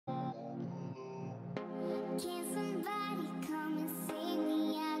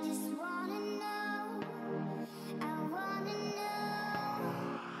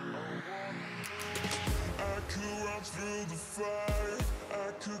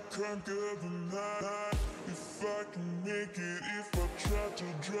conquer the night. If I can make it, if I try to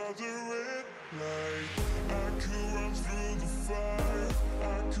draw the red light, I could run through the fire,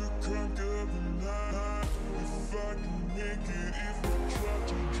 I could conquer the night. If I can make it, if I try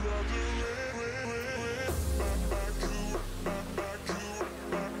to draw the red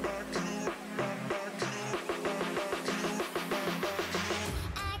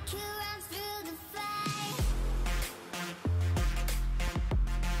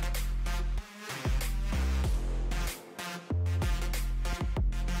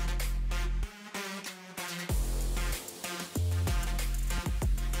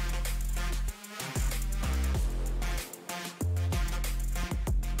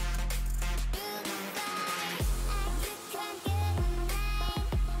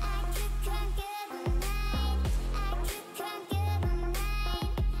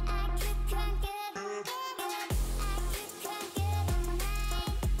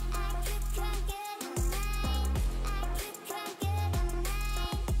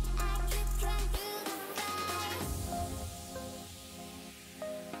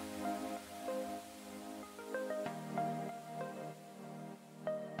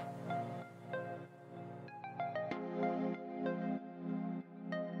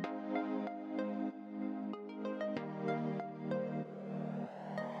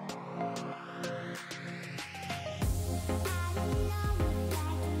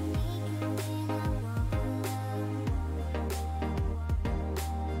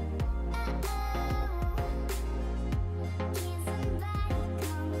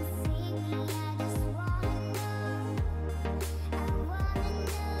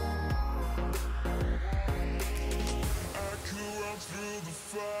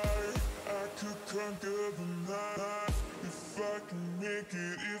conquer the night. If I can make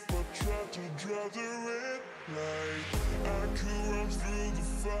it, if I try to draw the red light, I could run through the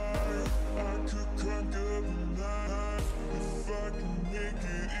fire, I could conquer the night. If I can make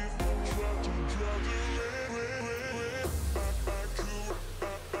it, if I try to draw the red, I could.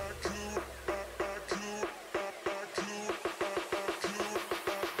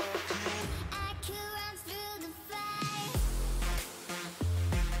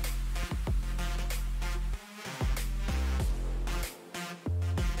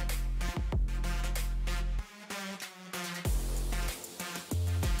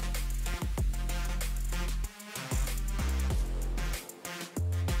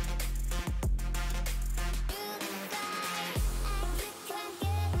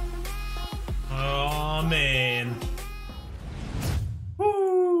 Man.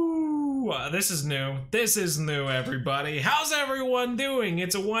 Woo! This is new. This is new, everybody. How's everyone doing?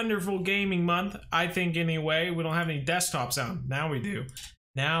 It's a wonderful gaming month, I think, anyway. We don't have any desktop sound. Now we do.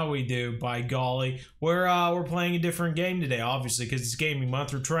 Now we do, by golly. We're playing a different game today, obviously, because it's gaming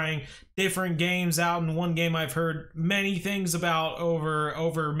month. We're trying different games out, and one game I've heard many things about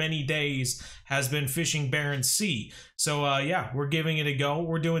over many days has been fishing Barents Sea. So yeah, we're giving it a go.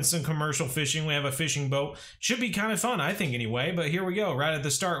 We're doing some commercial fishing. We have a fishing boat. Should be kind of fun, I think, anyway. But here we go, right at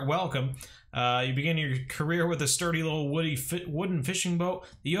the start. Welcome. You begin your career with a sturdy little wooden fishing boat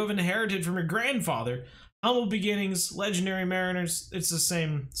that you have inherited from your grandfather. Humble beginnings, legendary mariners, it's the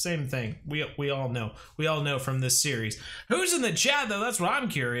same thing. We all know. We all know from this series. Who's in the chat, though? That's what I'm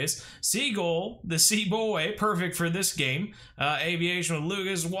curious. Seagull, the Sea Boy, perfect for this game. Aviation with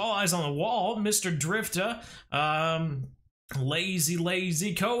Lucas, Walleyes on the Wall, Mr. Drifter,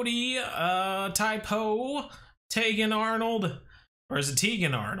 Lazy Cody, Typo, Tegan Arnold, or is it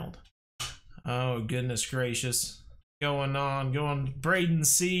Tegan Arnold? Oh, goodness gracious. Going Barents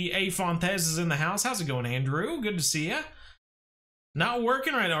Sea. A Fontes is in the house. How's it going, Andrew? Good to see ya. Not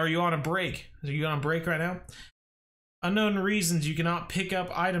working right now. Are you on a break? Are you on a break right now? Unknown reasons you cannot pick up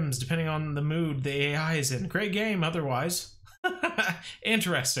items depending on the mood the AI is in. Great game otherwise.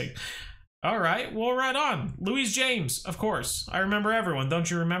 Interesting. All right, well, right on. Louise James, of course. I remember everyone. Don't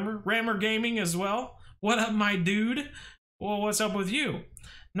you remember? Rammer Gaming as well. What up, my dude? Well, what's up with you?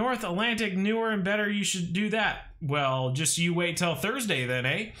 North Atlantic, newer and better, you should do that. Well, just you wait till Thursday then,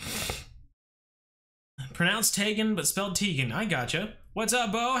 eh? Pronounced Tegan, but spelled Tegan. I gotcha. What's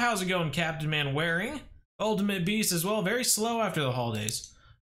up, Bo? How's it going, Captain Man Waring? Ultimate Beast as well. Very slow after the holidays.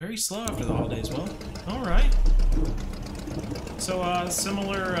 Very slow after the holidays. Well, alright. So,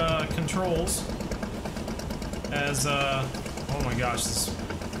 similar controls as, oh my gosh,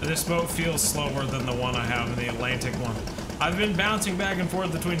 this boat feels slower than the one I have in the Atlantic one. I've been bouncing back and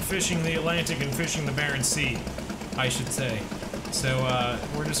forth between fishing the Atlantic and fishing the Barents Sea, I should say. So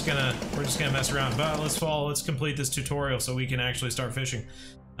we're just gonna mess around. But let's complete this tutorial so we can actually start fishing.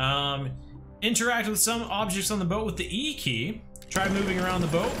 Interact with some objects on the boat with the E key. Try moving around the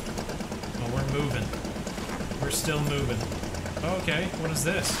boat. Oh, we're moving. We're still moving. Okay, what is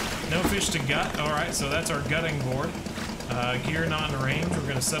this? No fish to gut. Alright, so that's our gutting board. Gear not in range. We're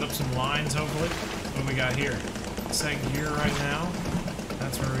gonna set up some lines, hopefully. What do we got here? Set gear right now.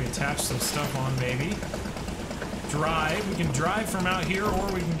 That's where we attach some stuff on, maybe. Drive. We can drive from out here,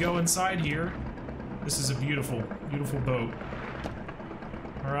 or we can go inside here. This is a beautiful, beautiful boat.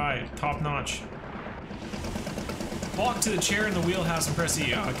 Alright, top notch. Walk to the chair in the wheelhouse and press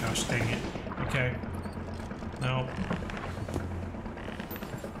E. Oh gosh, dang it. Okay. No.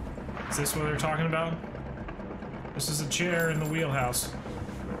 Is this what they're talking about? This is a chair in the wheelhouse.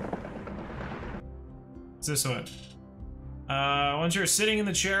 It's this one. Once you're sitting in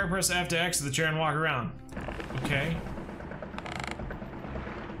the chair, press F to exit the chair and walk around. Okay.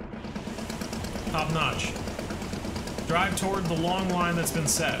 Top notch. Drive toward the long line that's been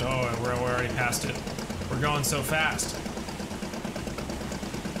set. Oh, we're already past it. We're going so fast.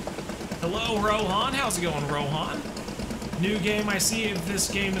 Hello, Rohan. How's it going, Rohan? New game. I see. If this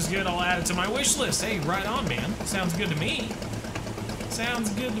game is good, I'll add it to my wish list. Hey, right on, man. Sounds good to me. Sounds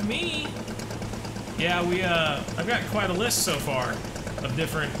good to me. Yeah, I've got quite a list so far of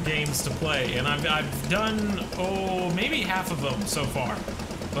different games to play, and I've done, maybe half of them so far.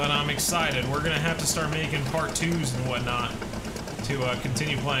 But I'm excited. We're gonna have to start making part 2s and whatnot to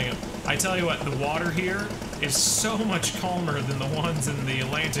continue playing them. I tell you what, the water here is so much calmer than the ones in the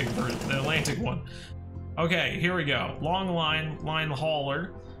Atlantic one. Okay, here we go. Long line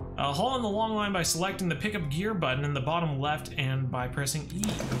hauler. Haul in the long line by selecting the pickup gear button in the bottom left and by pressing E.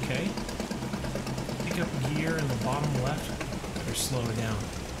 Okay. Pick up gear in the bottom left. Better slow it down.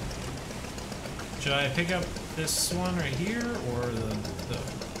 Should I pick up this one right here or the...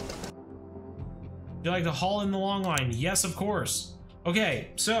 Would you like to haul in the long line? Yes, of course. Okay,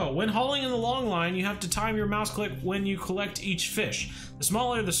 so when hauling in the long line, you have to time your mouse click when you collect each fish. The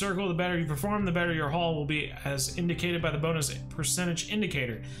smaller the circle, the better you perform, the better your haul will be, as indicated by the bonus percentage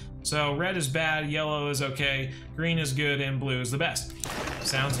indicator. So red is bad, yellow is okay, green is good, and blue is the best.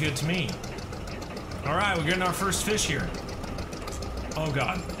 Sounds good to me. All right, we're getting our first fish here. Oh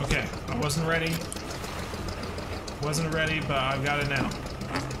God, okay, I wasn't ready. Wasn't ready, but I've got it now.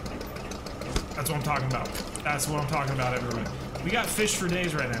 That's what I'm talking about. That's what I'm talking about, everyone. We got fish for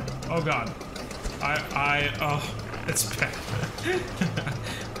days right now. Oh God. Oh, it's bad.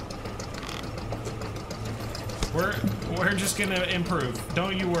 We're just gonna improve.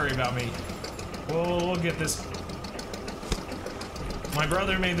 Don't you worry about me. We'll get this. My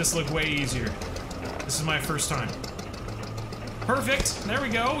brother made this look way easier. This is my first time. Perfect. There we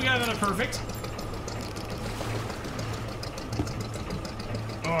go. We got another perfect.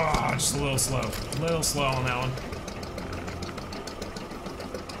 Oh, just a little slow. A little slow on that one.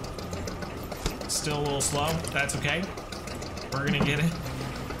 Still a little slow. That's okay. We're gonna get it.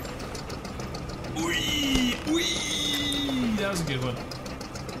 Wee! Wee! That was a good one.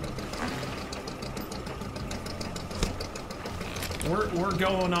 We're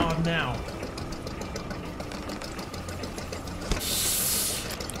going on now.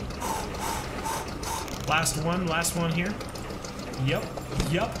 Last one here. Yep.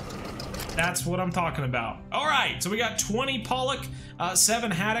 That's what I'm talking about. All right, so we got 20 pollock,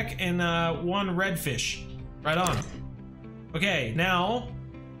 7 haddock, and 1 redfish. Right on. Okay, now,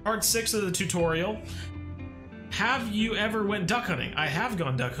 part 6 of the tutorial. Have you ever went duck hunting? I have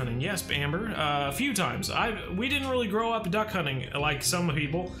gone duck hunting, yes, Amber, a few times. We didn't really grow up duck hunting like some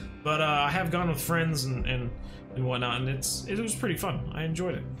people, but I have gone with friends and whatnot, and it was pretty fun. I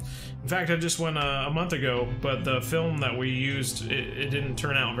enjoyed it. In fact, I just went a month ago, but the film that we used, it didn't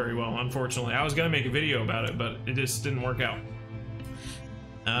turn out very well, unfortunately. I was gonna make a video about it, but it just didn't work out.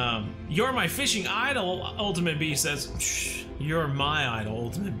 You're my fishing idol, Ultimate Beast says. Shh, you're my idol,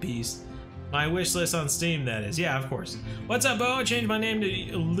 Ultimate Beast. My wish list on Steam, that is. Yeah, of course. What's up, Bo? I changed my name to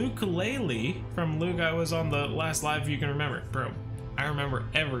Lukelele from Luke. I was on the last live, if you can remember. Bro, I remember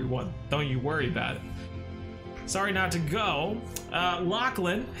everyone. Don't you worry about it. Sorry not to go.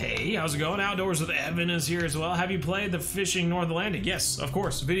 Lachlan, hey, how's it going? Outdoors with Evan is here as well. Have you played the Fishing North Atlantic? Yes, of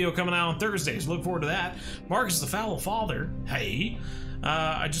course. Video coming out on Thursdays. Look forward to that. Marcus the Foul Father, hey.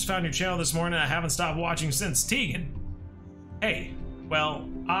 I just found your channel this morning. I haven't stopped watching since. Tegan, hey. Well,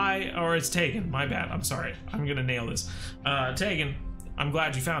 or it's Tegan, my bad. I'm sorry. I'm gonna nail this. Tegan, I'm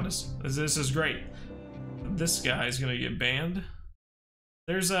glad you found us. This is great. This guy's gonna get banned.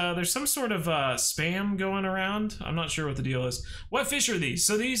 There's some sort of spam going around. I'm not sure what the deal is. What fish are these?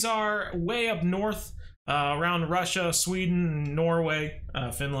 So these are way up north, around Russia, Sweden, Norway,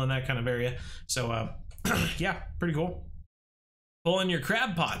 Finland, that kind of area. So yeah, pretty cool. Pull in your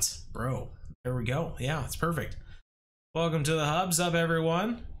crab pots, bro. There we go. Yeah, it's perfect. Welcome to the hubs up,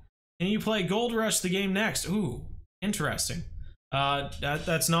 everyone. Can you play Gold Rush the game next? Ooh, interesting.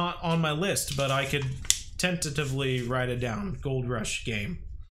 That's not on my list, but I could tentatively write it down. Gold Rush game.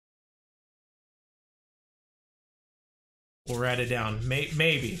 We'll write it down.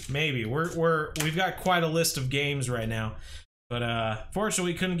 Maybe. We've got quite a list of games right now, but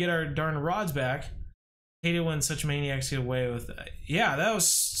fortunately we couldn't get our darn rods back. Hate it when such maniacs get away with. Yeah, that was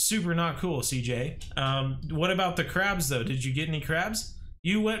super not cool, CJ. What about the crabs though? Did you get any crabs?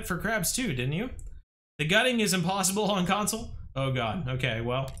 You went for crabs too, didn't you? The gutting is impossible on console. Oh god. Okay,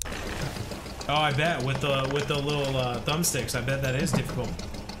 well. Oh, I bet with the little thumbsticks, I bet that is difficult.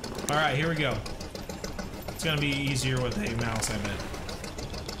 All right, here we go. It's gonna be easier with a mouse, I bet.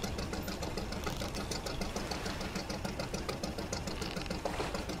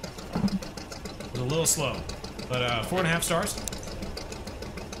 It was a little slow, but 4.5 stars.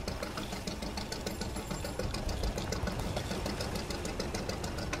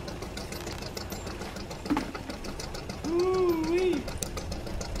 Woo-wee.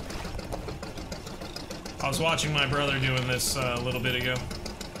 I was watching my brother doing this a little bit ago.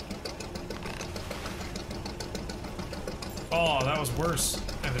 Oh, that was worse,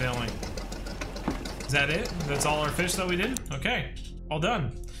 evidently. Is that it? That's all our fish that we did? Okay, all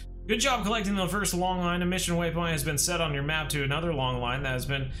done. Good job collecting the first long line. A mission waypoint has been set on your map to another long line that has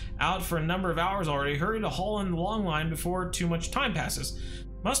been out for a number of hours already. Hurry to haul in the long line before too much time passes.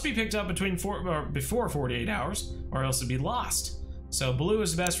 Must be picked up before 48 hours, or else it'll be lost. So blue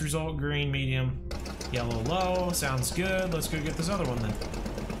is the best result, green medium, yellow low. Sounds good. Let's go get this other one then.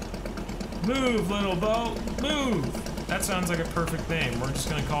 Move, little boat, move! That sounds like a perfect name. We're just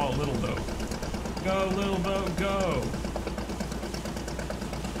gonna call it Little Boat. Go, little boat, go!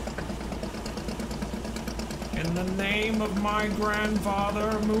 In the name of my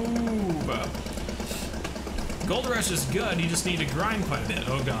grandfather, move! Gold Rush is good, you just need to grind quite a bit.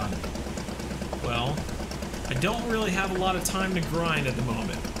 Oh god. Well, I don't really have a lot of time to grind at the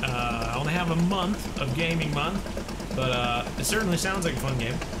moment. I only have a month of gaming month, but it certainly sounds like a fun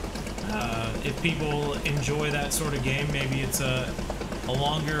game. If people enjoy that sort of game, maybe it's a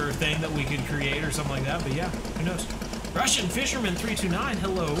longer thing that we could create or something like that, but yeah, who knows. Russian Fisherman 329,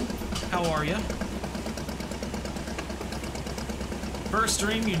 hello, how are ya? First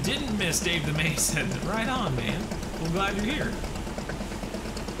stream, you didn't miss Dave the Mason. Right on, man. Well, glad you're here.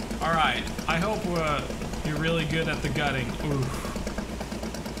 Alright, I hope you're really good at the gutting. Oof.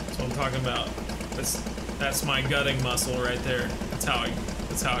 That's what I'm talking about. That's my gutting muscle right there. That's how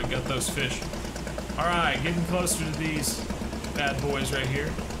I gut those fish. Alright, getting closer to these bad boys right here.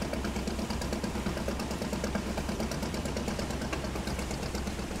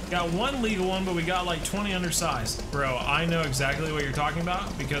 Got one legal one, but we got like 20 undersized. Bro, I know exactly what you're talking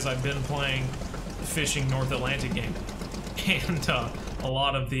about because I've been playing the Fishing North Atlantic game. And a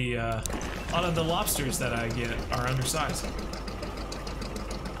lot of the lobsters that I get are undersized.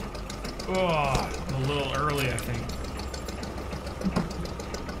 Oh, a little early, I think.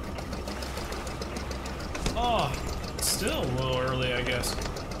 Oh, still a little early, I guess.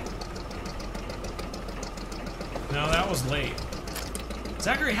 No, that was late.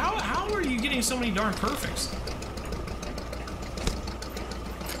 Zachary, how are you getting so many darn perfects?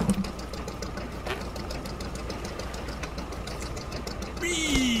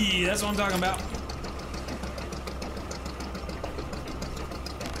 Whee! That's what I'm talking about.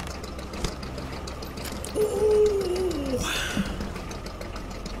 Ooh.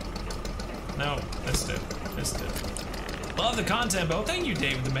 No, missed it. Missed it. Love the content, Bo. Thank you,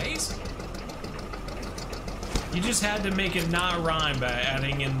 David the Maze. You just had to make it not rhyme by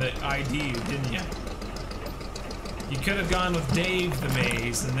adding in the ID, didn't you? You could have gone with Dave the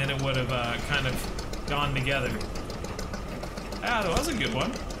Maze, and then it would have kind of gone together. Ah, that was a good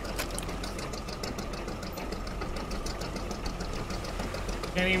one.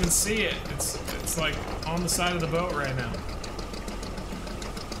 Can't even see it. It's like on the side of the boat right now.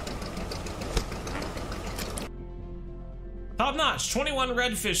 Top notch, 21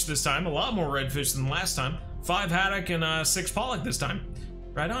 redfish this time. A lot more redfish than last time. 5 haddock and 6 pollock this time.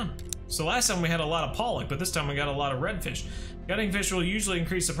 Right on. So last time we had a lot of pollock, but this time we got a lot of redfish. Gutting fish will usually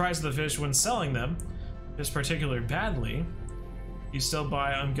increase the price of the fish when selling them. Just particularly badly. You still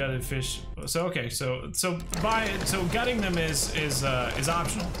buy ungutted fish. So okay, so gutting them is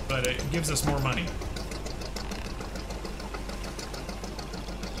optional, but it gives us more money.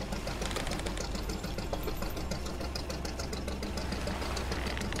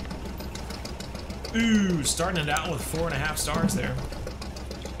 Ooh, starting it out with 4.5 stars there.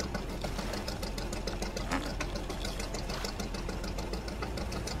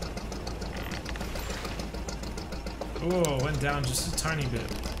 Oh, went down just a tiny bit.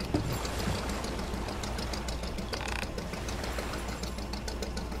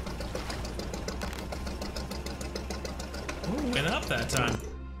 Ooh, went up that time.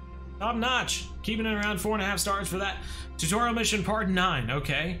 Top notch. Keeping it around 4.5 stars for that. Tutorial mission part 9.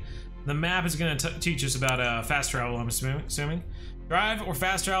 Okay. The map is going to teach us about fast travel, I'm assuming. Drive or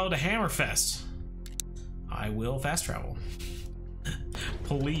fast travel to Hammerfest. I will fast travel.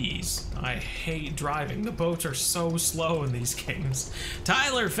 Please. I hate driving. The boats are so slow in these games.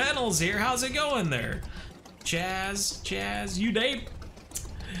 Tyler Fennell's here. How's it going there? Chaz, you date?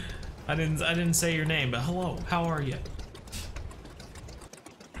 I didn't say your name, but hello. How are you?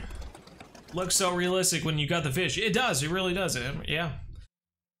 Looks so realistic when you got the fish. It does. It really does. Yeah.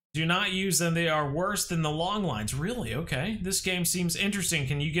 Do not use them. They are worse than the long lines. Really? Okay. This game seems interesting.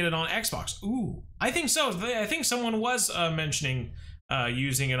 Can you get it on Xbox? Ooh. I think so. I think someone was mentioning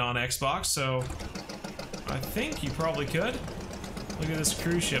using it on Xbox, so I think you probably could. Look at this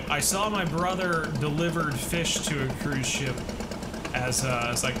cruise ship. I saw my brother delivered fish to a cruise ship as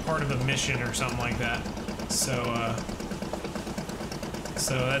like part of a mission or something like that. So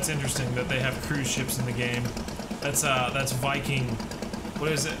that's interesting that they have cruise ships in the game. That's Viking.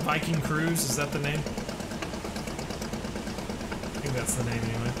 What is it? Viking Cruise? Is that the name? I think that's the name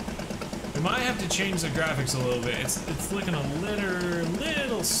anyway. We might have to change the graphics a little bit. It's looking a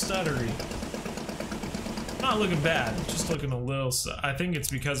little stuttery. Not looking bad, just looking a little. I think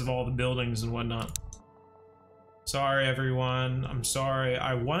it's because of all the buildings and whatnot. Sorry everyone, I'm sorry.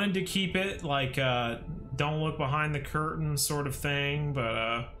 I wanted to keep it like don't look behind the curtain sort of thing,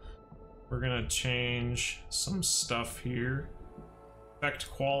 but we're gonna change some stuff here. Effect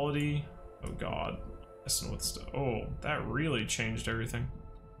quality. Oh god. Messing with stuff. Oh, that really changed everything.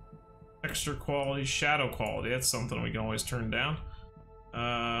 Texture quality, shadow quality. That's something we can always turn down.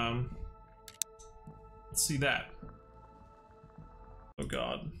 Let's see that. Oh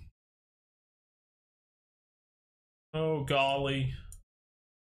god. Oh golly.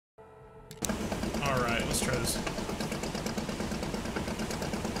 Alright, let's try this.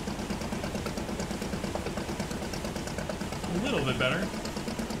 A little bit better.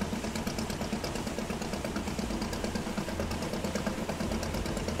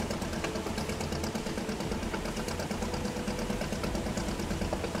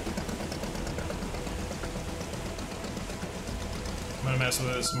 I'm gonna mess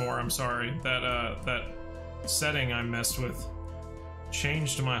with this more, I'm sorry. That setting I messed with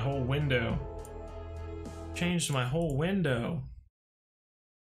changed my whole window. Changed my whole window.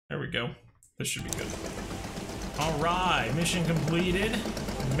 There we go. This should be good. Alright, mission completed.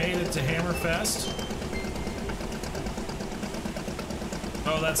 Made it to Hammerfest.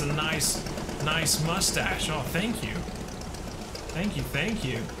 Oh, that's a nice mustache. Oh, thank you. Thank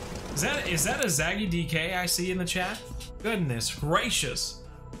you. Is that a Zaggy DK I see in the chat? Goodness gracious.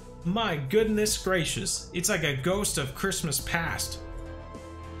 My goodness gracious. It's like a ghost of Christmas past.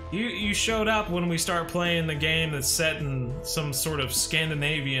 You showed up when we start playing the game that's set in some sort of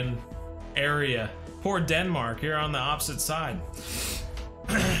Scandinavian area. Poor Denmark, you're on the opposite side.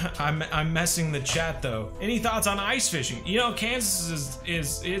 I'm messing the chat though. Any thoughts on ice fishing? You know, Kansas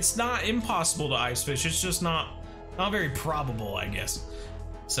is it's not impossible to ice fish. It's just not very probable, I guess.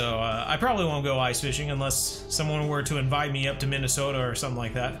 So I probably won't go ice fishing unless someone were to invite me up to Minnesota or something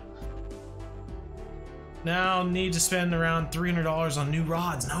like that. Now need to spend around $300 on new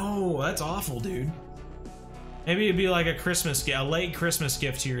rods. No, that's awful, dude. Maybe it'd be like a late Christmas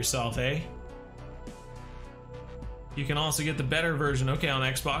gift to yourself, eh? You can also get the better version, okay, on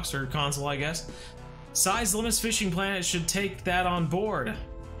Xbox or console, I guess. Size limits Fishing Planet should take that on board.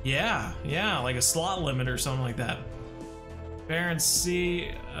 Yeah, like a slot limit or something like that. Barents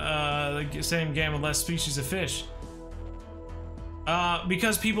Sea, the same game with less species of fish.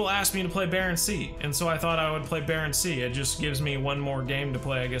 Because people asked me to play Barents Sea, and so I thought I would play Barents Sea. It just gives me one more game to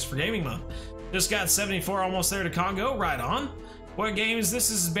play, I guess, for Gaming Month. Just got 74, almost there to Congo. Right on. What game is this?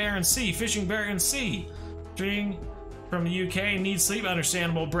 This is Barents Sea. Fishing Barents Sea. String from the UK. Need sleep.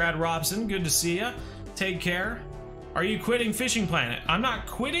 Understandable. Brad Robson. Good to see ya. Take care. Are you quitting Fishing Planet? I'm not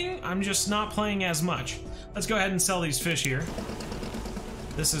quitting. I'm just not playing as much. Let's go ahead and sell these fish here.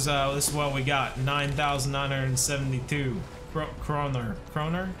 This is what we got. 9,972 kroner.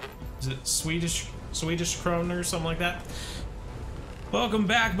 Is it Swedish kroner, something like that? Welcome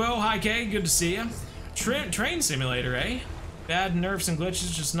back, Bo. Hi, Kay. Good to see you. Train simulator, eh? Bad nerfs and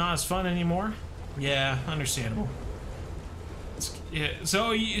glitches, just not as fun anymore. Yeah, understandable. Yeah,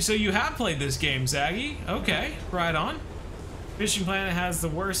 so you have played this game, Zaggy? Okay, right on. Fishing Planet has the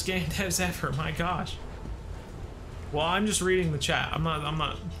worst game devs ever. My gosh. Well, I'm just reading the chat. I'm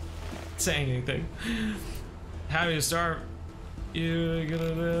not saying anything. Happy to start.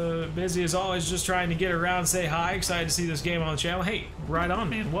 You busy as always, just trying to get around, say hi. Excited to see this game on the channel. Hey, right on,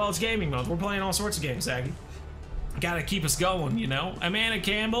 man. Well, it's gaming month. We're playing all sorts of games, Zaggy. Gotta keep us going, you know. Amanda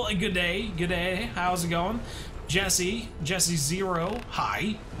Campbell, good day. Good day. How's it going? Jesse Zero,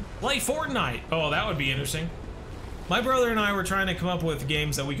 hi. Play Fortnite. Oh, that would be interesting. My brother and I were trying to come up with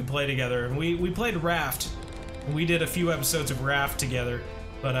games that we could play together, and we played Raft. We did a few episodes of Raft together,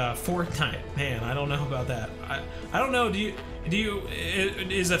 but Fortnite, man, I don't know about that. I don't know.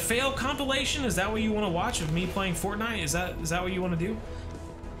 Is a fail compilation? Is that what you want to watch of me playing Fortnite? Is that what you want to do?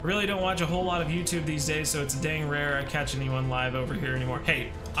 I really don't watch a whole lot of YouTube these days, so it's dang rare I catch anyone live over here anymore.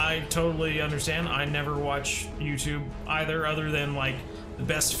 Hey, I totally understand. I never watch YouTube either, other than like the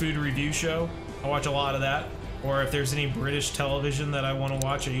best food review show. I watch a lot of that. Or if there's any British television that I want to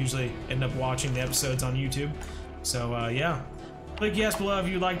watch, I usually end up watching the episodes on YouTube. So yeah. Click yes below if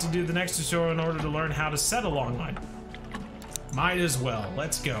you'd like to do the next tutorial in order to learn how to set a long line. Might as well.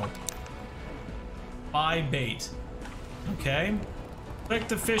 Let's go. Buy bait. Okay. Click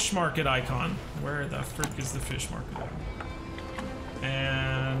the fish market icon. Where the frick is the fish market icon?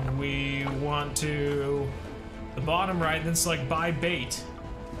 And we want to the bottom right, then select buy bait.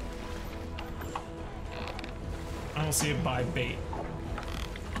 I don't see it buy bait.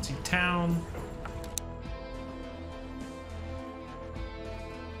 See town.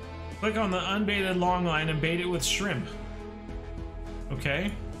 Click on the unbaited long line and bait it with shrimp.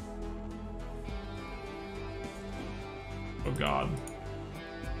 Okay. Oh god.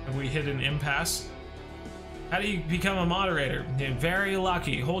 Have we hit an impasse? How do you become a moderator? You're very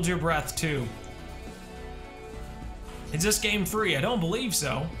lucky. Hold your breath too. Is this game free? I don't believe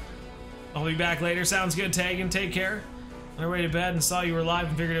so. I'll be back later. Sounds good, Tegan. Take care. On our way to bed and saw you were live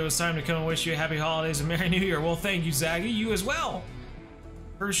and figured it was time to come and wish you a happy holidays and Merry New Year. Well, thank you, Zaggy. You as well.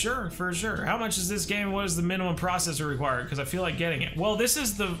 For sure, for sure. How much is this game? What is the minimum processor required? Because I feel like getting it. Well, this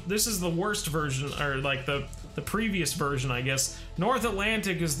is the worst version, or like the previous version, I guess. North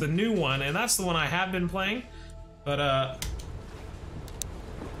Atlantic is the new one, and that's the one I have been playing. But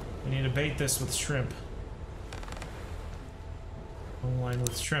we need to bait this with shrimp. Line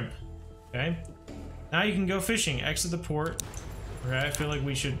with shrimp. Okay. Now you can go fishing. Exit the port. Okay, I feel like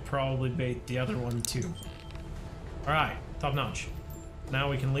we should probably bait the other one too. Alright, top notch. Now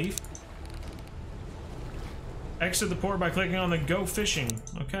we can leave. Exit the port by clicking on the go fishing.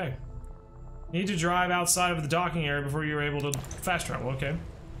 Okay. Need to drive outside of the docking area before you're able to fast travel. Okay.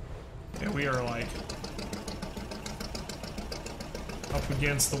 Yeah, we are like up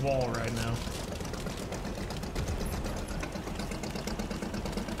against the wall right now.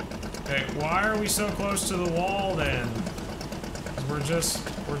 Okay, why are we so close to the wall then? We're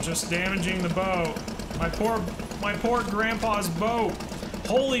just damaging the boat. My poor grandpa's boat.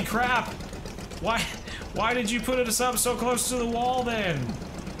 Holy crap! Why did you put us up so close to the wall then?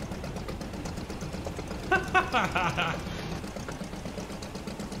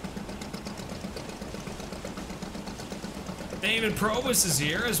 David Probus is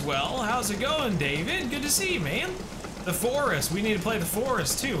here as well. How's it going, David? Good to see you, man. The forest. We need to play the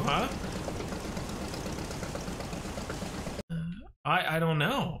forest too, huh? I don't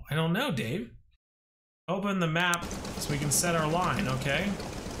know. I don't know, Dave. Open the map so we can set our line, okay?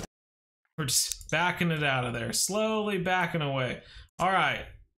 We're just backing it out of there. Slowly backing away. Alright.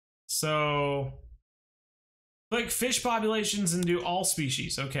 So click fish populations and do all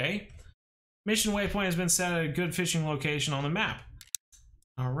species, okay? Mission waypoint has been set at a good fishing location on the map.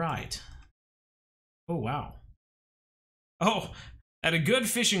 Alright. Oh, wow. Oh, at a good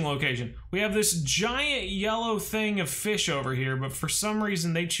fishing location. We have this giant yellow thing of fish over here, but for some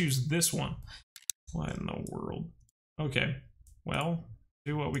reason they choose this one. What in the world? Okay, well,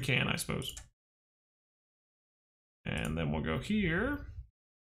 do what we can, I suppose. And then we'll go here.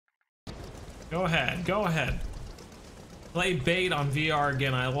 Go ahead, go ahead. Play bait on VR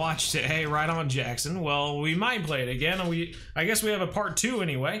again. I watched it. Hey, right on, Jackson. Well, we might play it again. I guess we have a part 2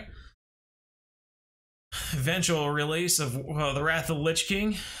 anyway. Eventual release of The Wrath of the Lich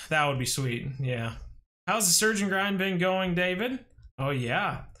King. That would be sweet, yeah. How's the Surge and Grind been going, David? Oh,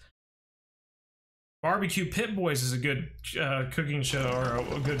 yeah. Barbecue Pit Boys is a good cooking show, or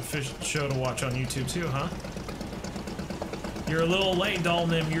a good fish show to watch on YouTube too, huh? You're a little late,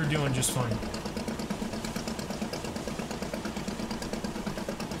 Dalnim. You're doing just fine.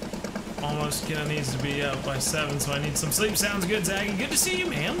 Almost kiddo needs to be up by 7, so I need some sleep. Sounds good, Zaggy. Good to see you,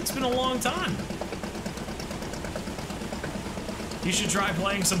 man. It's been a long time. You should try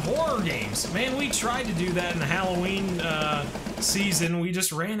playing some horror games. Man, we tried to do that in the Halloween season. We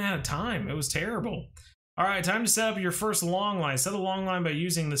just ran out of time. It was terrible. Alright, time to set up your first long line. Set a long line by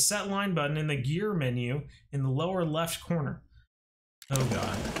using the set line button in the gear menu in the lower left corner. Oh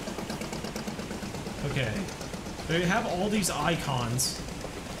god. Okay. They have all these icons.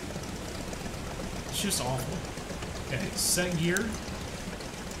 It's just awful. Okay, set gear.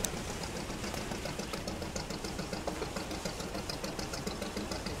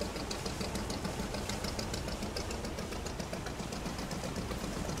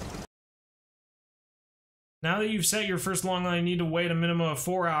 Now that you've set your first long line, you need to wait a minimum of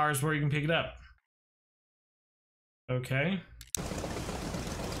 4 hours before you can pick it up. Okay.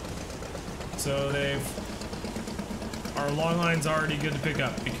 So our long line's already good to pick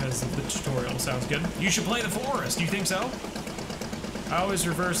up because of the tutorial. Sounds good. You should play the forest. Do you think so? I always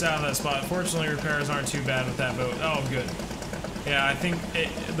reverse out of that spot. Fortunately, repairs aren't too bad with that boat. Oh, good. Yeah, I think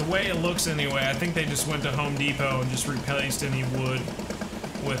the way it looks anyway, I think they just went to Home Depot and just replaced any wood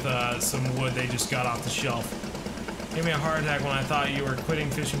with some wood they just got off the shelf. Gave me a heart attack when I thought you were quitting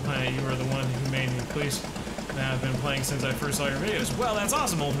Fishing Planet. You were the one who made me. Please. Now I've been playing since I first saw your videos. Well, that's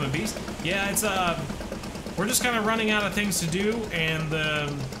awesome, Ultimate Beast. Yeah, it's we're just kind of running out of things to do, and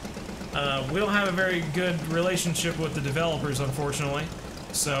we don't have a very good relationship with the developers, unfortunately.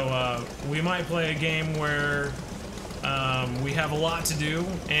 So we might play a game where we have a lot to do,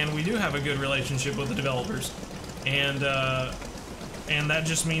 and we do have a good relationship with the developers, and that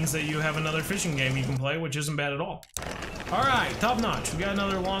just means that you have another fishing game you can play, which isn't bad at all. Alright, top notch. We got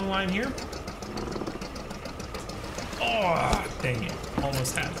another long line here. Oh, dang it.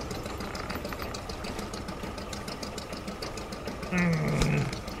 Almost had it.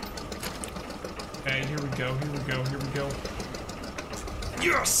 Okay, here we go, here we go, here we go.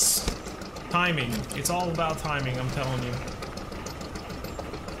 Yes! Timing. It's all about timing, I'm telling you.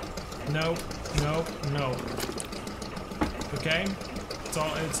 Nope, nope, nope. Okay?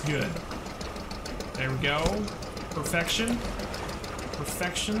 It's good. There we go. Perfection.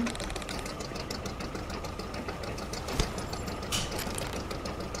 Perfection.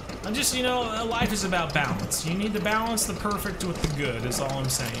 I'm just, you know, life is about balance. You need to balance the perfect with the good, is all I'm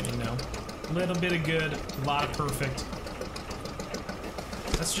saying, you know. A little bit of good, a lot of perfect.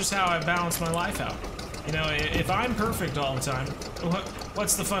 That's just how I balance my life out. You know, if I'm perfect all the time,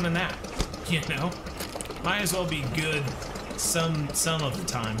 what's the fun in that? You know? Might as well be good some of the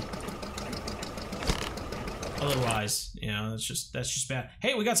time. Otherwise, you know, that's just bad.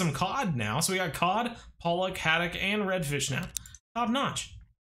 Hey, we got some cod now. So we got cod, pollock, haddock, and redfish now. Top notch.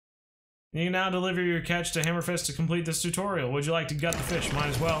 You can now deliver your catch to Hammerfest to complete this tutorial. Would you like to gut the fish? Might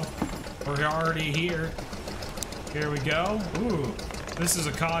as well. We're already here. Here we go. Ooh, this is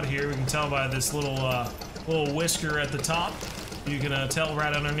a cod here. We can tell by this little whisker at the top. You can tell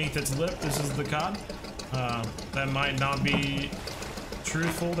right underneath its lip. This is the cod. That might not be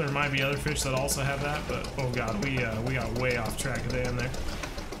truthful. There might be other fish that also have that, but oh god, we got way off track of the end there.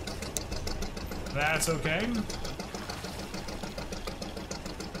 That's okay.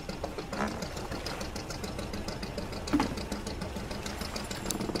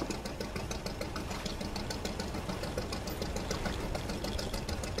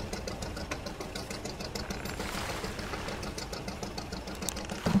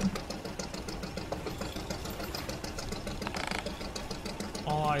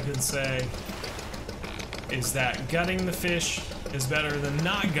 All I can say is that gutting the fish is better than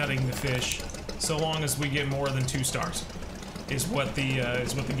not gutting the fish, so long as we get more than 2 stars, is what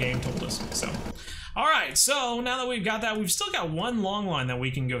the game told us. So, all right. So now that we've got that, we've still got one long line that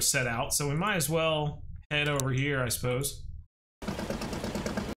we can go set out. So we might as well head over here, I suppose,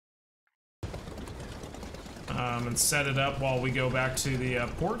 and set it up while we go back to the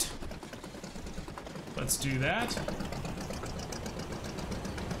port. Let's do that.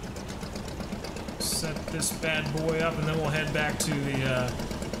 Set this bad boy up, and then we'll head back to the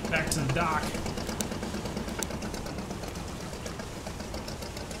dock.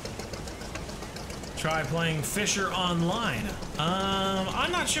 Try playing Fisher Online.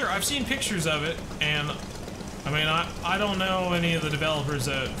 I'm not sure. I've seen pictures of it, and I mean, I don't know any of the developers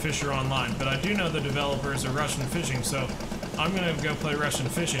at Fisher Online, but I do know the developers of Russian Fishing, so I'm gonna go play Russian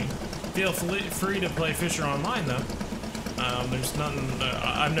Fishing. Feel free to play Fisher Online, though. There's nothing,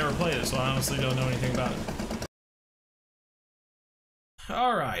 I've never played it, so I honestly don't know anything about it.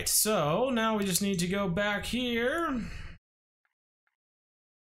 Alright, so now we just need to go back here.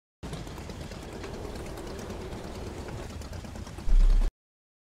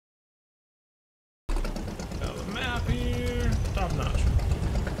 Got the map here. Top notch.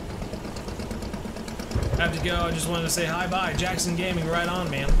 Have to go, I just wanted to say hi, bye. Jackson Gaming, right on,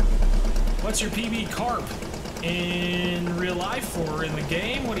 man. What's your PB carp? In real life or in the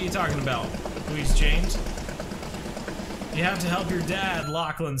game? What are you talking about? Louise James. You have to help your dad,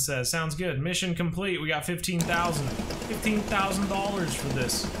 Lachlan says. Sounds good. Mission complete. We got $15,000 for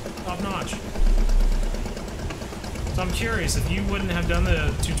this. Top notch. So I'm curious, if you wouldn't have done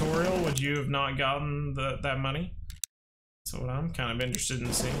the tutorial, would you have not gotten that money? That's what I'm kind of interested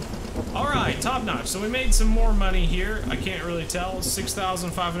in seeing. Alright, top notch. So we made some more money here. I can't really tell.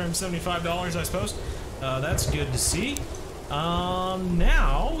 $6,575, I suppose. That's good to see.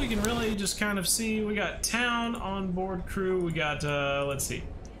 Now we can really just kind of see. We got town, on board crew. We got, let's see.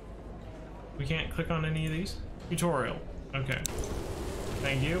 We can't click on any of these. Tutorial. Okay.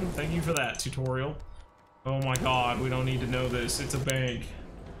 Thank you. Thank you for that, tutorial. Oh my god, we don't need to know this. It's a bank.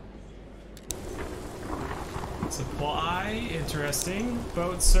 Supply, interesting.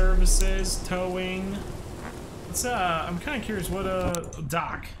 Boat services, towing. It's I'm kind of curious what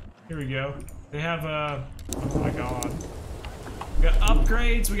dock. Here we go. They have oh my god. We got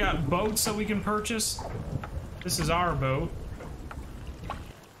upgrades, we got boats that we can purchase. This is our boat.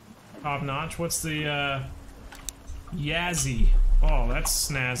 Top notch. What's the Yazzie? Oh, that's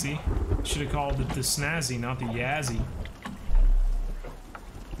snazzy. Should have called it the snazzy, not the Yazzie.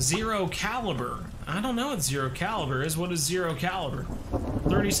 Zero caliber. I don't know what zero caliber is. What is zero caliber?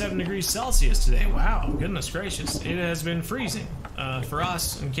 37 degrees Celsius today. Wow, goodness gracious. It has been freezing. For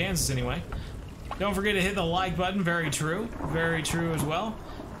us, in Kansas anyway. Don't forget to hit the like button. Very true. Very true as well.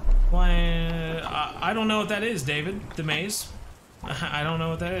 I don't know what that is, David DeMaze. I don't know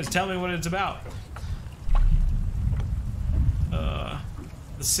what that is. Tell me what it's about.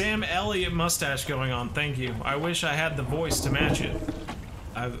 The Sam Elliott mustache going on. Thank you. I wish I had the voice to match it.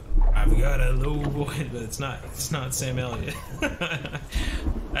 I've got a low voice, but it's not Sam Elliott.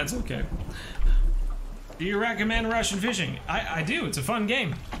 That's okay. Do you recommend Russian fishing? I do. It's a fun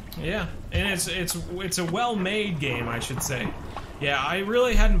game. Yeah, and it's a well-made game, I should say. Yeah, I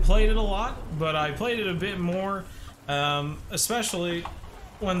really hadn't played it a lot, but I played it a bit more, especially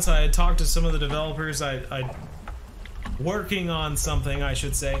once I had talked to some of the developers. I working on something, I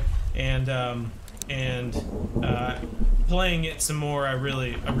should say, and playing it some more. I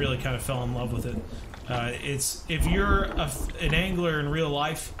really kind of fell in love with it. It's if you're an angler in real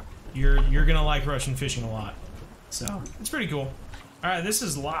life, you're gonna like Russian fishing a lot. So it's pretty cool. All right, this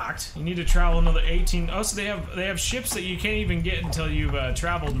is locked. You need to travel another 18. Oh, so they have ships that you can't even get until you've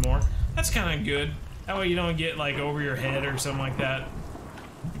traveled more. That's kind of good. That way you don't get like over your head or something like that.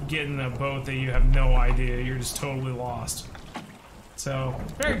 Get in a boat that you have no idea. You're just totally lost. So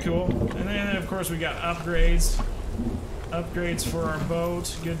very cool. And then of course we got upgrades. Upgrades for our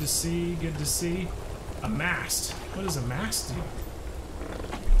boat. Good to see. Good to see. A mast. What does a mast do?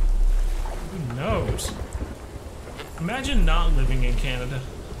 Who knows? Imagine not living in Canada.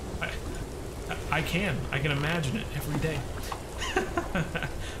 I can imagine it every day.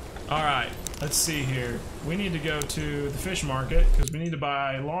 Alright, let's see here. We need to go to the fish market because we need to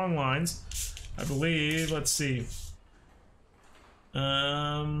buy long lines. I believe, let's see.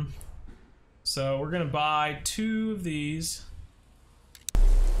 So we're gonna buy 2 of these.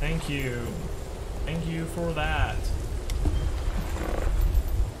 Thank you. Thank you for that.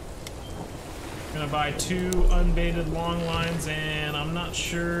 Gonna buy 2 unbaited long lines, and I'm not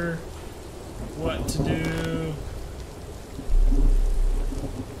sure what to do.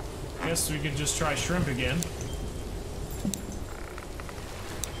 Guess we could just try shrimp again.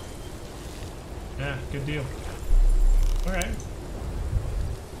 Yeah, good deal. Alright.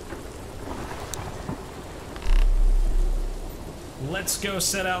 Let's go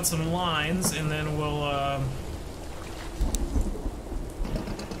set out some lines, and then we'll,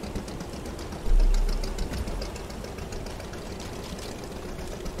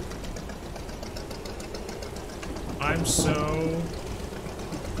 I'm so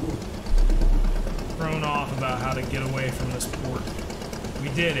thrown off about how to get away from this port. We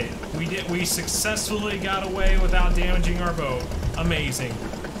did it. We successfully got away without damaging our boat. Amazing.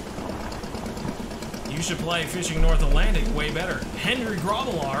 You should play Fishing North Atlantic way better. Henry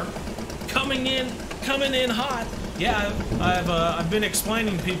Grobbelaar coming in hot. Yeah, I've been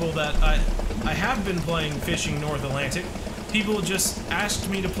explaining to people that I have been playing Fishing North Atlantic. People just asked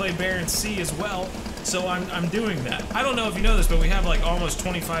me to play Barents Sea as well, so I'm doing that. I don't know if you know this, but we have like almost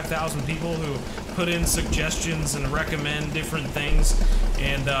 25,000 people who put in suggestions and recommend different things,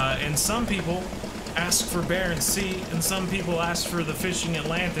 and some people ask for Barents Sea, and some people ask for the Fishing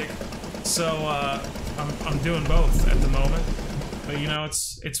Atlantic. So I'm doing both at the moment, but you know,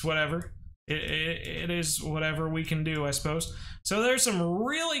 it's whatever. It is whatever we can do, I suppose. So there's some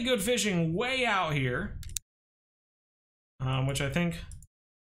really good fishing way out here, which I think.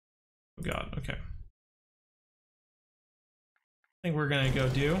 Oh God, okay. I think we're gonna go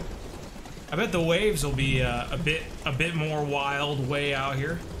do. I bet the waves will be a bit more wild way out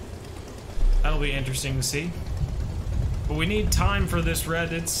here. That'll be interesting to see. But we need time for this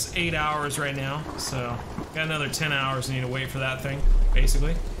red. It's 8 hours right now, so got another 10 hours we need to wait for that thing,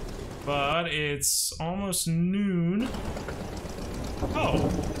 basically. But it's almost noon. Oh,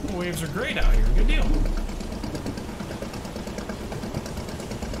 the waves are great out here. Good deal.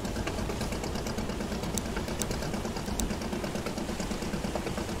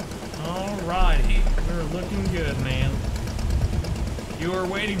 Alrighty, we're looking good, man. You were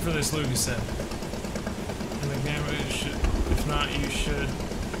waiting for this, Lucas said. And the game should, if not, you should.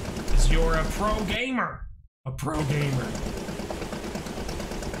 Because you're a pro gamer. A pro gamer.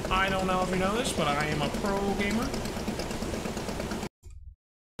 I don't know if you know this, but I am a pro gamer.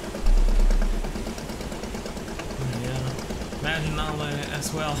 Yeah. Imagine not letting it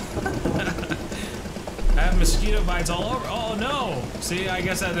as well. I have mosquito bites all over. Oh no! See, I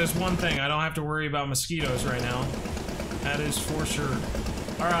guess that is one thing. I don't have to worry about mosquitoes right now. That is for sure.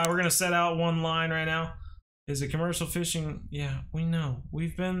 Alright, we're gonna set out one line right now. Is it commercial fishing? Yeah, we know.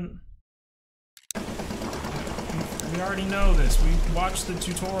 We've been... We already know this. We watched the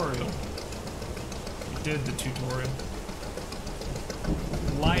tutorial. We did the tutorial.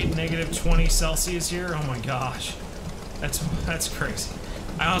 Light negative 20 Celsius here? Oh my gosh. That's crazy.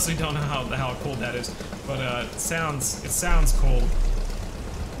 I honestly don't know how cold that is, but it sounds cold.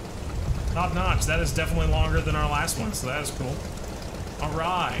 Top notch. That is definitely longer than our last one, so that is cool. All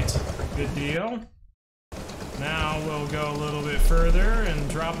right, good deal. Now we'll go a little bit further and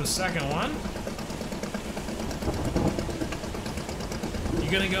drop a second one.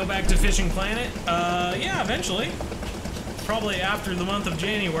 You gonna go back to Fishing Planet? Yeah, eventually. Probably after the month of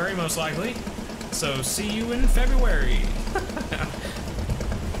January, most likely. So see you in February.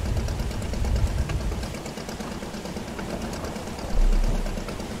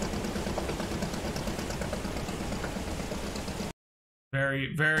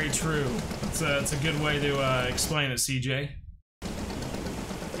 Very, very true. It's a good way to explain it, CJ.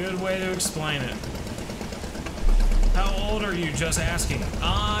 Good way to explain it. How old are you? Just asking.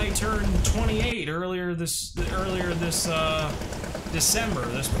 I turned 28 earlier this December.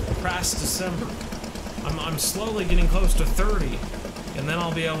 This past December. I'm slowly getting close to 30, and then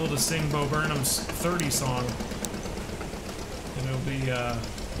I'll be able to sing Bo Burnham's 30 song. And it'll be I'm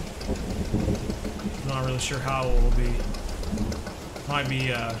not really sure how it will be. Might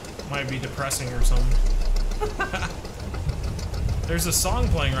be depressing or something. There's a song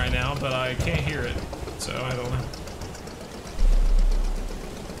playing right now, but I can't hear it, so I don't know.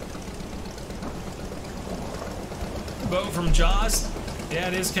 Boat from Jaws? Yeah,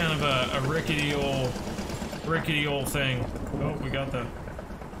 it is kind of a rickety old thing. Oh, we got the...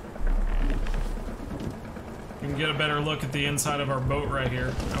 You can get a better look at the inside of our boat right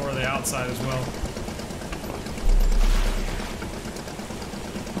here, or the outside as well.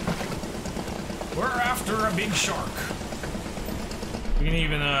 We're after a big shark. We can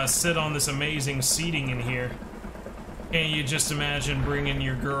even sit on this amazing seating in here. Can't you just imagine bringing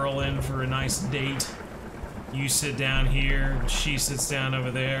your girl in for a nice date? You sit down here, and she sits down over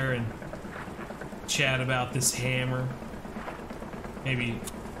there, and chat about this hammer. Maybe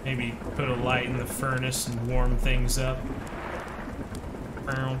put a light in the furnace and warm things up.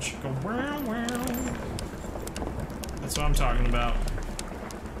 That's what I'm talking about.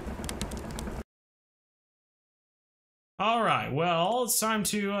 Alright, well, it's time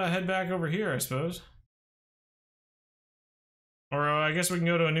to head back over here, I suppose. Or I guess we can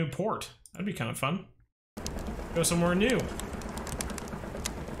go to a new port. That'd be kind of fun. Go somewhere new.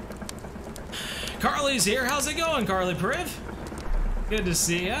 Carly's here. How's it going, Carly Priv? Good to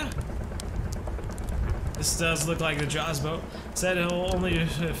see ya. This does look like the Jaws boat. Said he'll only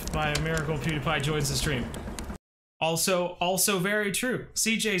if by a miracle PewDiePie joins the stream. Also very true.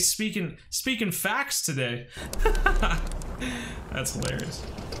 CJ's speaking facts today. That's hilarious.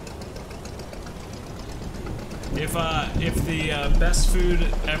 If the best food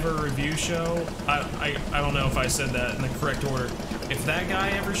ever review show, I don't know if I said that in the correct order. If that guy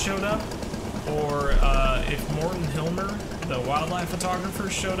ever showed up, or if Morton Hilmer, the wildlife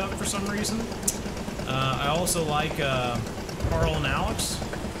photographer, showed up for some reason. I also like Carl and Alex.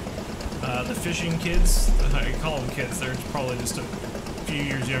 The fishing kids, I call them kids, they're probably just a few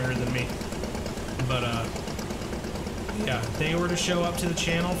years younger than me. But, yeah, if they were to show up to the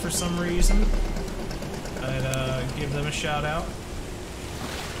channel for some reason, I'd give them a shout out.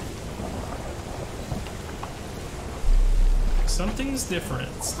 Something's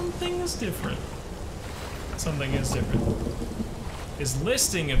different. Something is different. Something is different. Is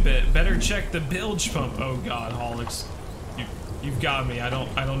listing a bit. Better check the bilge pump. Oh god, Holics. You've got me. I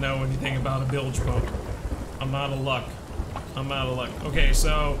don't know anything about a bilge pump. I'm out of luck. I'm out of luck. Okay,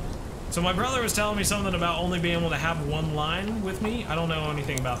 so my brother was telling me something about only being able to have one line with me. I don't know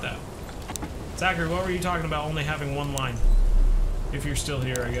anything about that. Zachary, what were you talking about only having one line? If you're still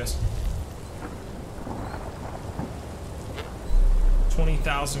here, I guess.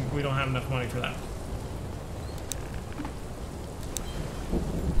 20,000. We don't have enough money for that.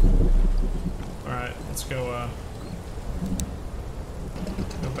 Alright, let's go,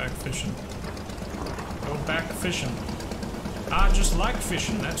 go back fishing. Go back fishing. I just like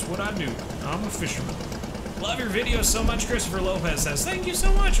fishing. That's what I do. I'm a fisherman. Love your videos so much, Christopher Lopez says. Thank you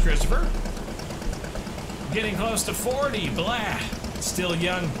so much, Christopher. Getting close to 40. Blah. Still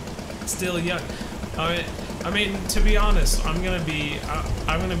young. Still young. I mean, to be honest, I'm gonna be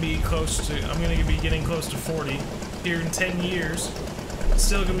getting close to 40 here in 10 years.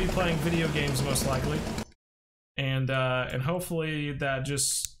 Still gonna be playing video games most likely, and hopefully that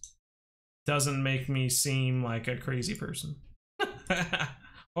just doesn't make me seem like a crazy person.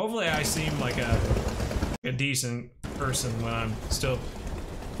 Hopefully I seem like a decent person when I'm still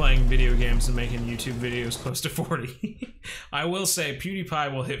playing video games and making YouTube videos close to 40. I will say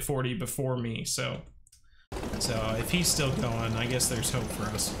PewDiePie will hit 40 before me, so if he's still going, I guess there's hope for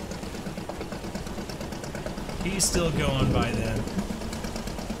us. He's still going by then.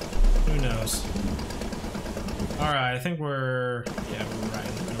 Who knows? Alright, I think we're right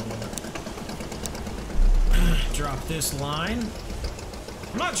in the middle of it. Drop this line.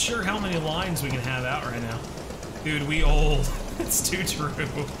 I'm not sure how many lines we can have out right now. Dude, we old. It's too true.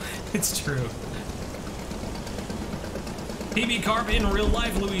 It's true. PB Carp in real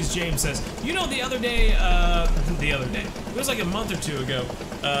life, Louise James says, you know, the other day, it was like a month or two ago,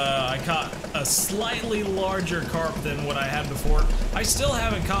 I caught a slightly larger carp than what I had before. I still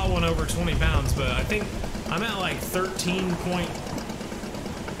haven't caught one over 20 pounds, but I think I'm at like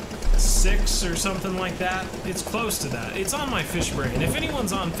 13.6 or something like that. It's close to that. It's on my fish brain. If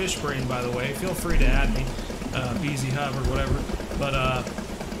anyone's on fish brain, by the way, feel free to add me, BZ Hub or whatever. But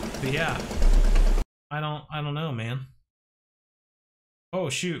yeah, I don't know, man. Oh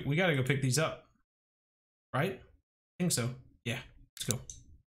shoot, we gotta go pick these up. Right? I think so. Yeah, let's go.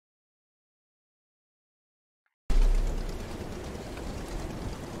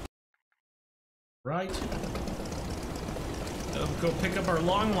 Right. Go pick up our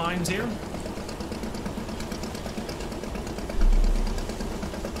long lines here.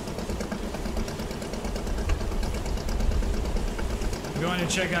 I'm going to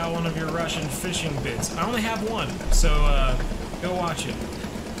check out one of your Russian fishing bits. I only have one, so go watch it.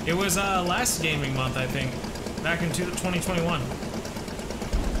 It was last gaming month, I think, back in 2021.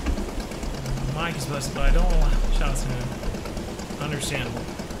 Mike is blessed, but I don't allow shots to him. Understandable.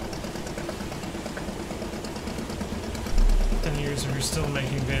 10 years and we're still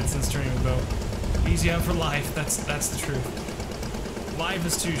making vids and streaming, though. Easy up for life. That's the truth. Life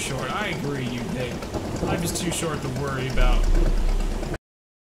is too short. I agree, you Dave. Life is too short to worry about.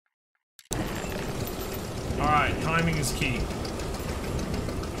 Alright, timing is key.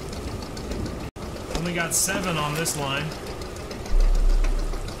 Only got 7 on this line.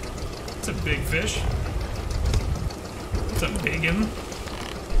 It's a big fish. It's a big one.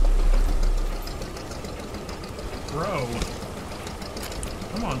 Bro.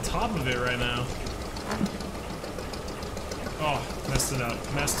 I'm on top of it right now. Oh, messed it up.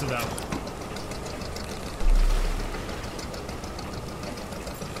 Messed it up.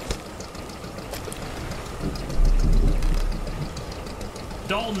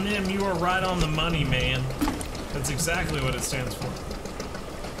 Dalton M, you are right on the money, man. That's exactly what it stands for.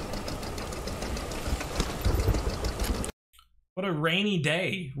 What a rainy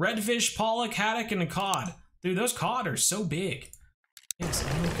day. Redfish, pollock, haddock, and a cod. Dude, those cod are so big. Yes, I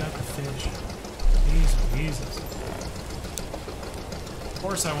got the fish. Jesus. Of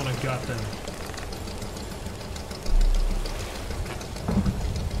course I want to gut them.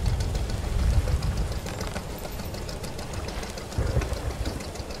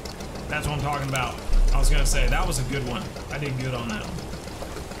 That's what I'm talking about. I was gonna say, that was a good one. I did good on that one.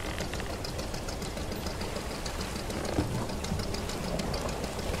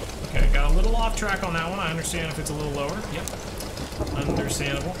 Okay, got a little off track on that one. I understand if it's a little lower. Yep.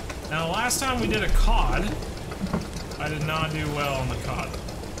 Understandable. Now, last time we did a cod, I did not do well on the cod.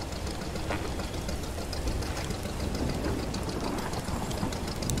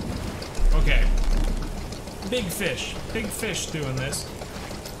 Okay. Big fish. Big fish doing this.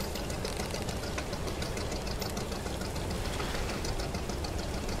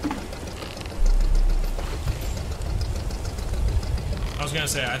 I was gonna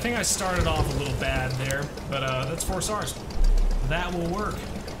say, I think I started off a little bad there, but that's 4 stars. that will work.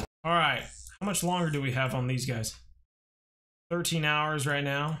 All right, how much longer do we have on these guys? 13 hours right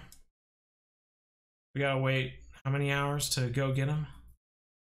now. We gotta wait how many hours to go get them?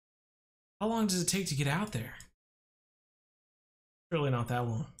 How long does it take to get out there? Really not that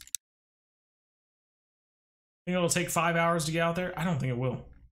long. Think it'll take 5 hours to get out there? I don't think it will.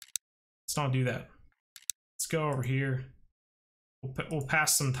 Let's not do that. Let's go over here. We'll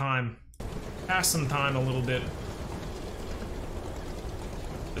pass some time. Pass some time a little bit.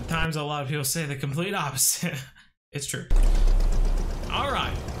 At times a lot of people say the complete opposite. It's true.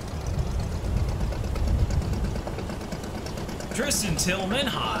 Alright. Tristan Tillman,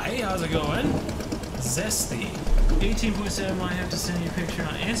 hi, how's it going? Zesty. 18.7 might have to send you a picture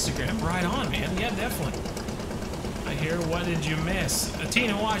on Instagram. Right on, man. Yeah, definitely. I hear, what did you miss?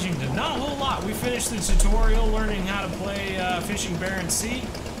 Tina Washington, not a whole lot. We finished the tutorial learning how to play fishing Barents Sea,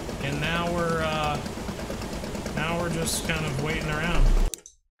 and now we're just kind of waiting around.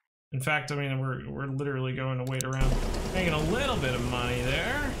 In fact, I mean, we're literally going to wait around. Making a little bit of money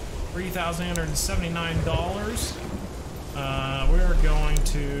there. $3,879. We're going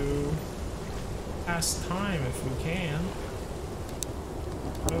to pass time if we can.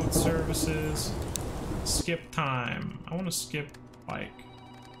 Road services. Skip time. I want to skip, like,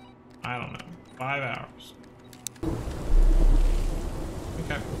 I don't know, 5 hours.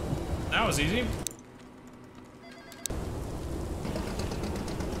 Okay. That was easy.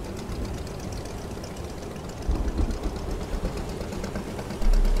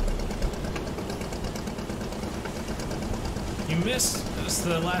 You missed this.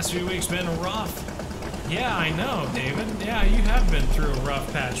 The last few weeks been rough. Yeah, I know, David. Yeah, you have been through a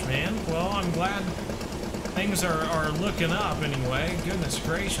rough patch, man. Well, I'm glad things are looking up anyway. Goodness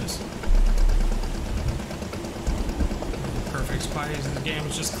gracious. Perfect spies in the game.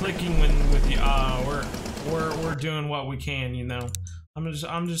 It's just clicking with the we're doing what we can, you know. I'm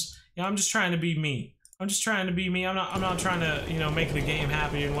just trying to be me. I'm just trying to be me. I'm not trying to, you know, make the game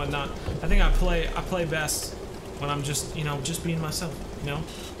happy and whatnot. I think I play best when I'm just, you know, just being myself, you know?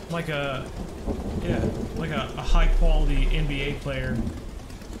 Like a high quality NBA player.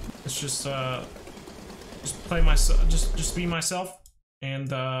 It's just play myself, just be myself, and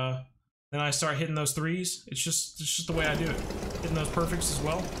then I start hitting those threes. It's just the way I do it. Hitting those perfects as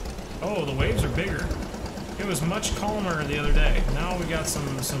well. Oh, the waves are bigger. It was much calmer the other day. Now we got some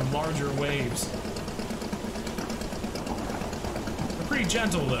larger waves. They're pretty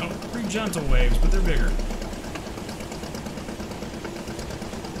gentle though. Pretty gentle waves, but they're bigger.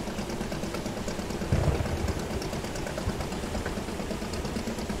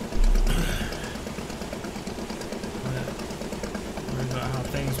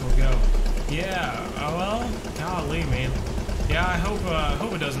 Yeah, well, golly, man. Yeah, I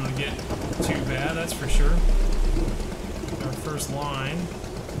hope it doesn't get too bad, that's for sure. Our first line.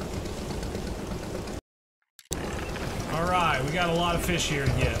 Alright, we got a lot of fish here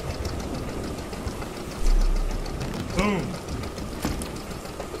to get. Boom.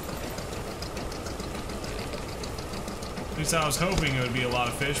 At least I was hoping it would be a lot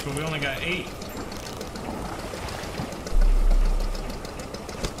of fish, but we only got 8.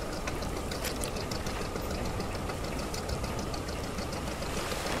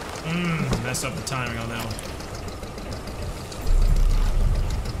 Messed up the timing on that one.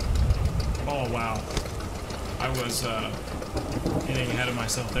 Oh wow. I was getting ahead of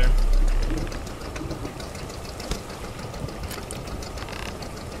myself there.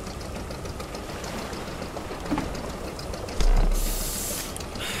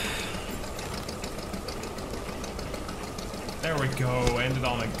 There we go. Ended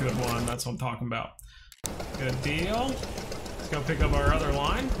on a good one. That's what I'm talking about. Good deal. Let's go pick up our other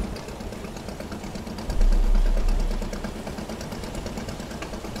line.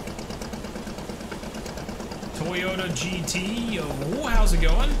 Toyota GT, oh, how's it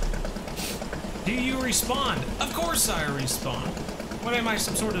going? Do you respond? Of course I respond. What am I,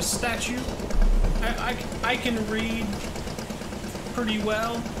 some sort of statue? I can read pretty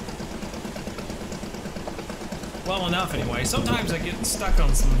well. Well enough anyway. Sometimes I get stuck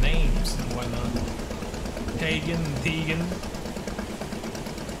on some names and whatnot. Tegan and Tegan.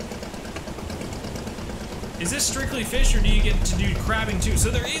 Is this strictly fish, or do you get to do crabbing too? So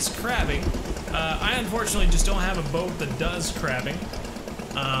there is crabbing. I unfortunately just don't have a boat that does crabbing.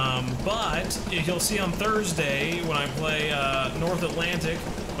 But you'll see on Thursday when I play North Atlantic,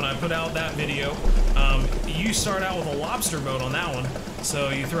 when I put out that video, you start out with a lobster boat on that one. So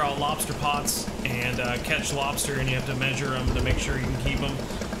you throw out lobster pots and catch lobster, and you have to measure them to make sure you can keep them.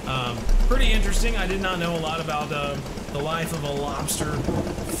 Pretty interesting. I did not know a lot about the life of a lobster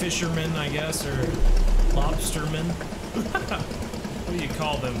fisherman, I guess, or lobsterman. What do you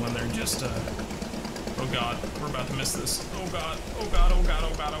call them when they're just, oh god, we're about to miss this. Oh god, oh god, oh god,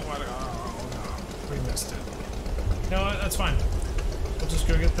 oh god, oh god, oh no. We missed it. No, that's fine. We'll just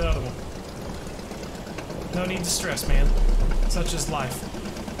go get the other one. No need to stress, man. Such is life.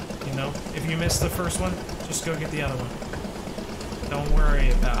 You know, if you miss the first one, just go get the other one. Don't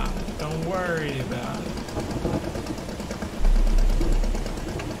worry about it. Don't worry about it.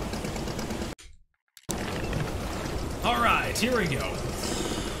 Alright, here we go.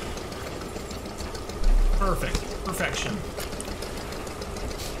 Perfect. Perfection.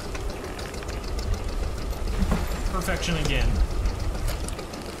 Perfection again.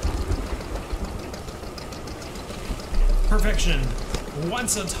 Perfection.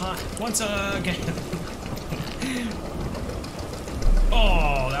 Once again.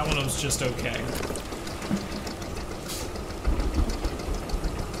 Oh, that one was just okay.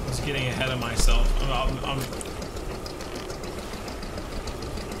 I was getting ahead of myself.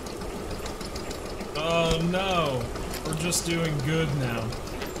 Oh no, we're just doing good now.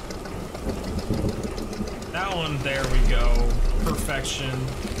 That one, there we go. Perfection.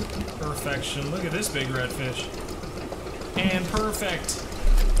 Perfection. Look at this big redfish. And perfect.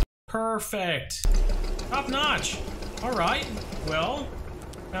 Perfect. Top notch. Alright, well,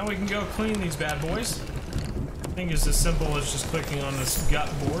 now we can go clean these bad boys. I think it's as simple as just clicking on this gut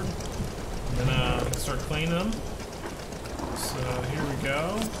board. And then start cleaning them. So here we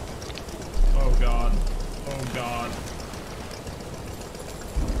go. Oh god. Oh god.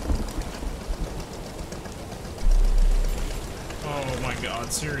 Oh my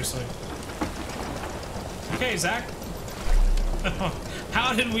god, seriously. Okay, Zach.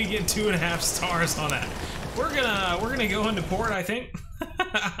 How did we get 2.5 stars on that? We're gonna go into port, I think.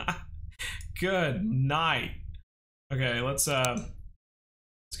 Good night. Okay, let's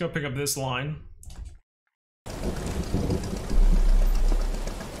go pick up this line.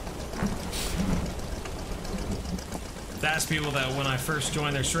 That's people that when I first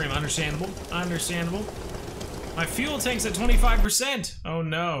joined their stream. Understandable. Understandable. My fuel tank's at 25%. Oh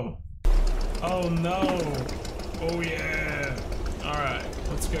no. Oh no. Oh yeah. Alright,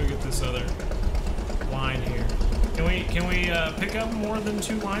 let's go get this other line here. Can we pick up more than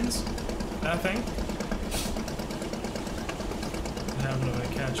 2 lines? That thing? What happened to my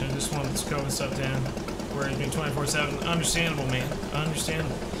catch? I just wanted to scope stuff down. Where it's been 24/7. Understandable, man.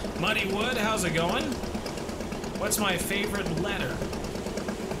 Understandable. Muddy Wood, how's it going? What's my favorite letter?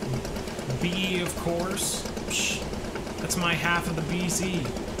 B, of course. Psh, that's my half of the BZ.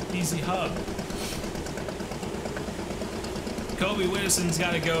 BZ hub. Kobe Whittison's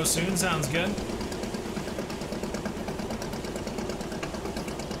gotta go soon. Sounds good.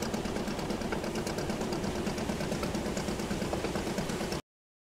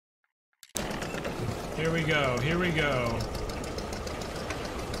 Here we go. Here we go.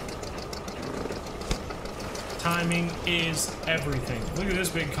 Timing is everything. Look at this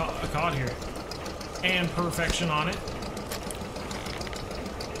big cod here. And perfection on it.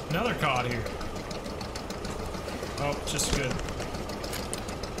 Another cod here. Oh, just good.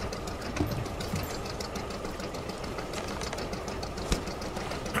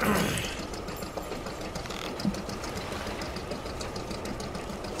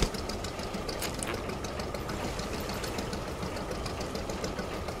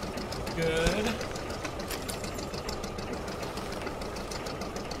 Good.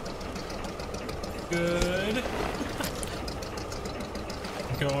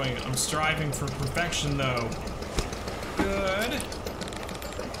 Good. I'm striving for perfection though. Good.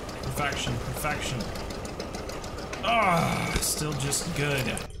 Perfection, perfection. Ah, still just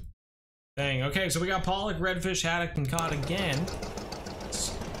good. Dang, okay, so we got pollock, redfish, haddock, and cod again.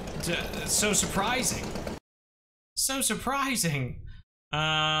 So surprising. So surprising.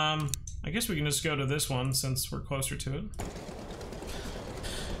 I guess we can just go to this one since we're closer to it.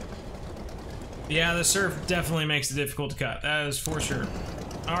 Yeah, the surf definitely makes it difficult to cut. That is for sure.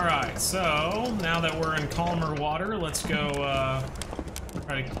 Alright, so now that we're in calmer water, let's go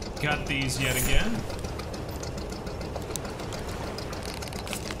try to cut these yet again.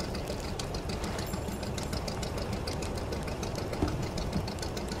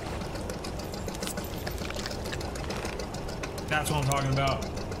 That's what I'm talking about.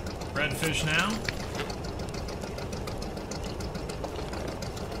 Redfish now.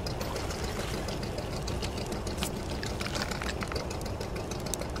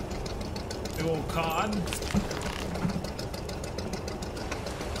 Big old cod.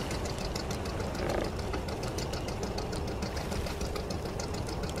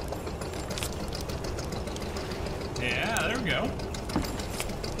 Yeah, there we go.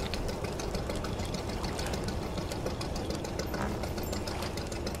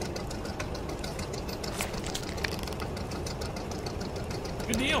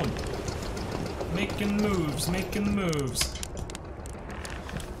 deal. Making moves, making moves.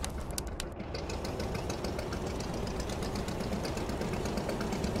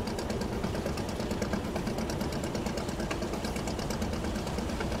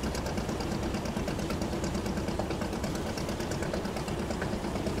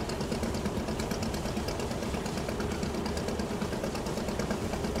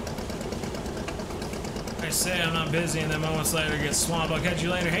 Say I'm not busy, and then moments later get swamped. I'll catch you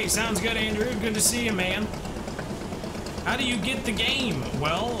later. Hey, sounds good, Andrew. Good to see you, man. How do you get the game?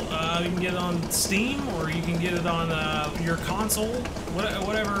 Well, you can get it on Steam, or you can get it on your console.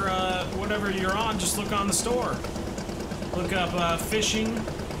 Whatever you're on, just look on the store. Look up fishing,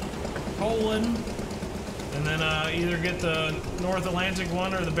 Poland, and then either get the North Atlantic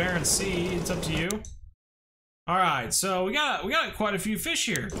one or the Barents Sea. It's up to you. All right, so we got quite a few fish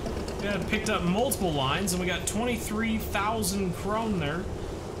here. We got picked up multiple lines, and we got 23,000 kroner.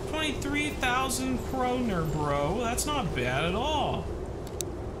 23,000 kroner, bro. That's not bad at all.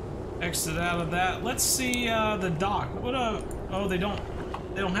 Exit out of that. Let's see the dock. What oh, they don't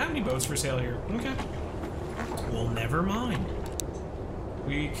have any boats for sale here. Okay. Well, never mind.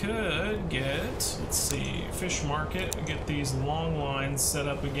 We could get, let's see, fish market. We get these long lines set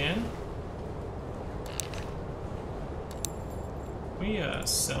up again. We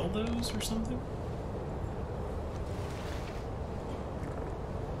sell those or something?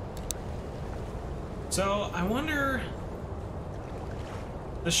 So I wonder,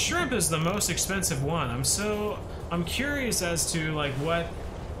 the shrimp is the most expensive one. I'm curious as to like what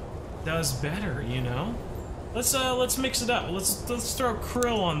does better, you know? Let's mix it up. Let's throw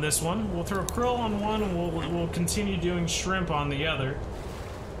krill on this one. We'll throw krill on one, and we'll continue doing shrimp on the other.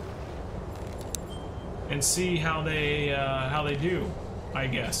 And see how they do, I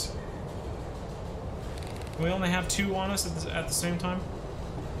guess. We only have two on us at the same time.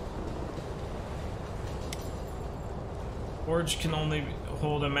 Forge can only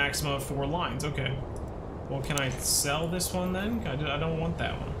hold a maximum of 4 lines. Okay. Well, can I sell this one then? I don't want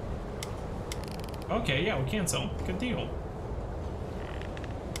that one. Okay, yeah, we can sell. Good deal.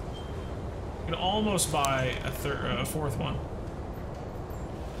 We can almost buy a fourth one.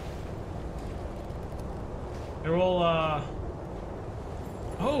 There will,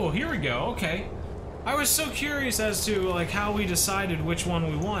 oh, here we go, okay. I was so curious as to, like, how we decided which one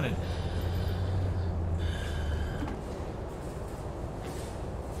we wanted.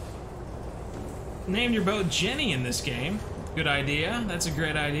 Named your boat Jenny in this game. Good idea, that's a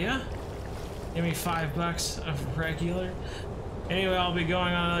great idea. Give me $5 of regular. Anyway, I'll be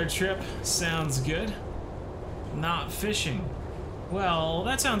going on another trip. Sounds good. Not fishing. Well,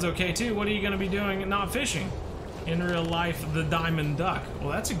 that sounds okay too. What are you gonna be doing not fishing? In real life, the Diamond Duck. Well,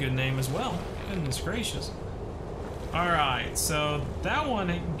 that's a good name as well. Goodness gracious. Alright, so that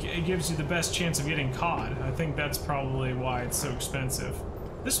one, it gives you the best chance of getting cod. I think that's probably why it's so expensive.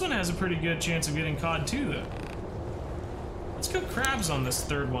 This one has a pretty good chance of getting cod too, though. Let's go crabs on this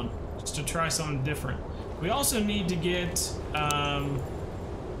third one, just to try something different. We also need to get,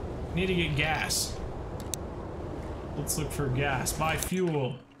 gas. Let's look for gas. Buy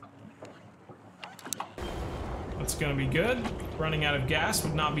fuel. That's gonna be good. Running out of gas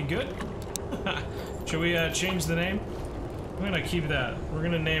would not be good. Should we change the name? I'm gonna keep that. We're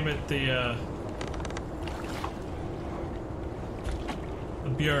gonna name it the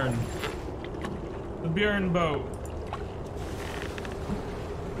Bjorn. The Bjorn boat.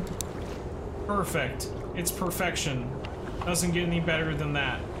 Perfect. It's perfection. Doesn't get any better than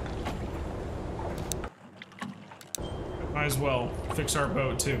that. Might as well fix our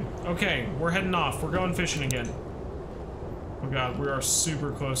boat too. Okay, we're heading off. We're going fishing again. Oh god, we are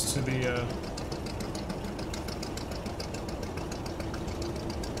super close to the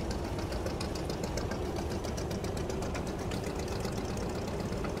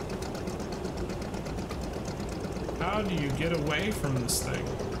How do you get away from this thing?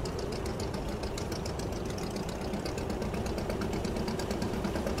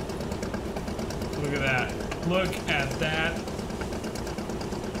 Look at that. Look at that.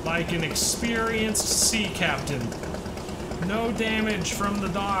 Like an experienced sea captain. No damage from the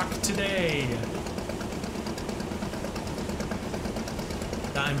dock today.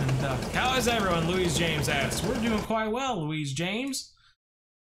 Diamond Duck. How is everyone? Louise James asks. We're doing quite well, Louise James.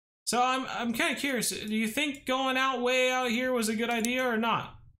 So I'm kind of curious. Do you think going out way out here was a good idea or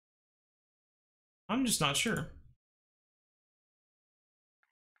not? I'm just not sure.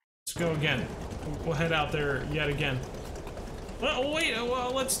 Let's go again. We'll head out there yet again. Well, wait,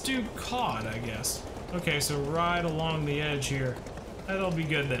 well, let's do cod, I guess. Okay, so right along the edge here. That'll be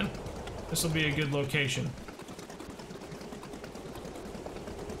good then. This will be a good location.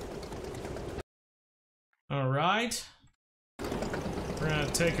 We're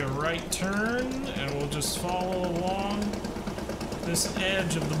gonna take a right turn, and we'll just follow along this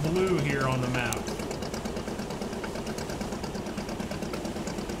edge of the blue here on the map.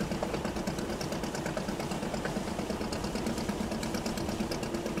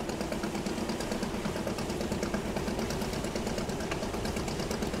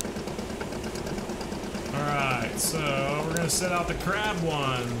 Alright, so we're gonna set out the crab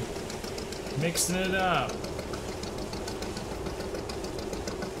one. Mixing it up.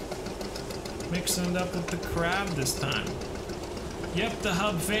 Mixing it up with the crab this time. Yep, the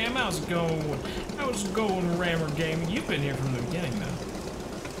hub fam, how's it going? How's it going, Rammer Gaming? You've been here from the beginning, though.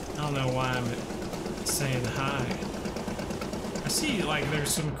 I don't know why I'm saying hi. I see, like, there's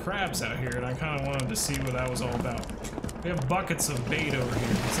some crabs out here, and I kind of wanted to see what that was all about. We have buckets of bait over here.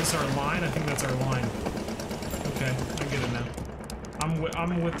 Is this our line? I think that's our line. Okay, I get it now.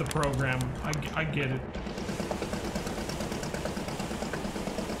 I'm with the program. I get it.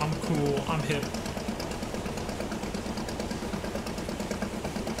 I'm cool. I'm hip.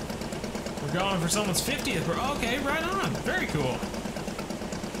 We're going for someone's 50th. Okay, right on. Very cool.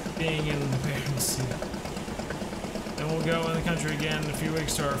 Being in the Barents Sea. Then we'll go in the country again in a few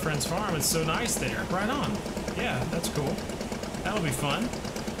weeks to our friend's farm. It's so nice there. Right on. Yeah, that's cool. That'll be fun.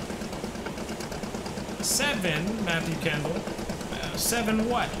 7, Matthew Kendall. 7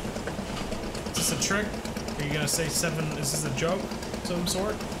 what? Is this a trick? Are you gonna say 7? Is this a joke of some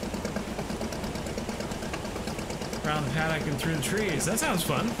sort? Around the paddock and through the trees. That sounds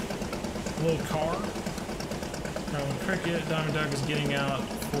fun. A little car. Cricket, Diamond Duck is getting out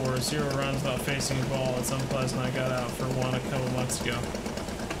for 0 runs without facing a ball. It's unpleasant. I got out for 1 a couple months ago.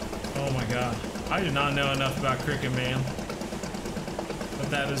 Oh my god. I do not know enough about cricket, man. But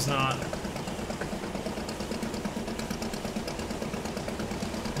that is not...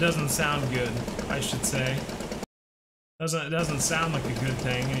 Doesn't sound good, I should say. It doesn't sound like a good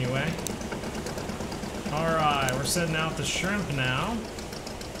thing, anyway. Alright, we're setting out the shrimp now.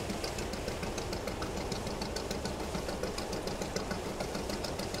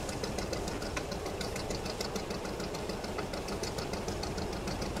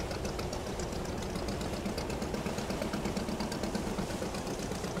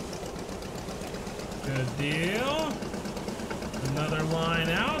 Good deal. Another line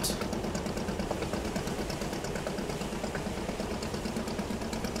out.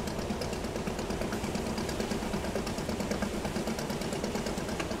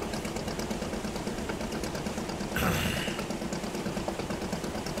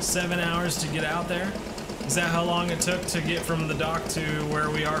 Seven hours to get out there. Is that how long it took to get from the dock to where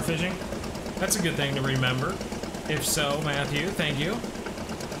we are fishing? That's a good thing to remember. If so, Matthew, thank you.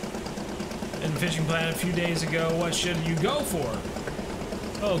 In Fishing Planet a few days ago, what should you go for?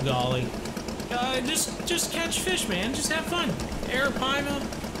 Oh golly. Just catch fish, man. Just have fun.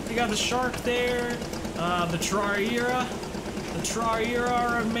 Arapaima. You got the shark there. The Traira. The Traira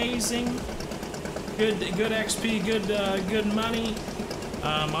are amazing. Good XP, good money.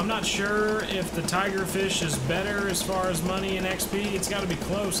 I'm not sure if the tigerfish is better as far as money and XP. It's got to be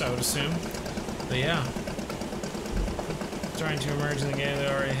close, I would assume. But yeah. Trying to emerge in the game, they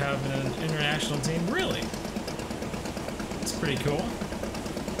already have an international team. Really? It's pretty cool.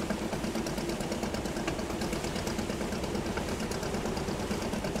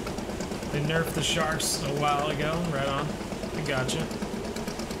 They nerfed the sharks a while ago. Right on. I gotcha.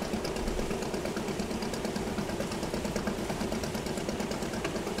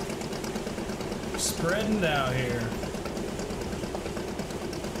 Spreading out here.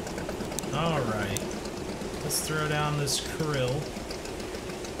 Alright. Let's throw down this krill.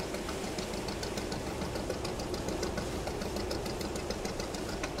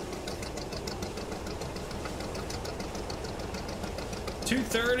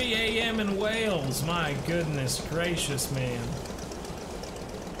 $2:30 a.m. in Wales. My goodness gracious, man.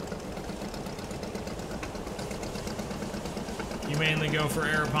 You mainly go for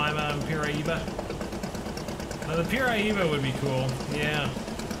Arapaima and Piraiba? The Piraiba would be cool. Yeah.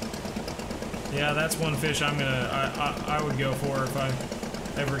 Yeah, that's one fish I would go for if I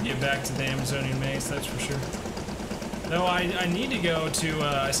ever get back to the Amazonian maze, that's for sure. Though I need to go to,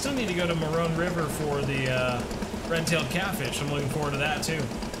 I still need to go to Maroon River for the red-tailed catfish. I'm looking forward to that too.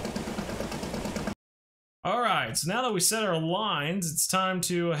 Alright, so now that we set our lines, it's time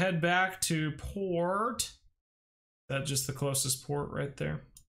to head back to port. Is that just the closest port right there?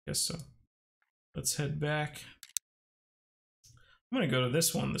 Guess so. Let's head back. I'm gonna go to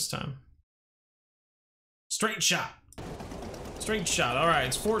this one this time. Straight shot. Straight shot. Alright,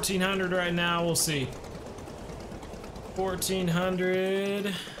 it's 1400 right now. We'll see.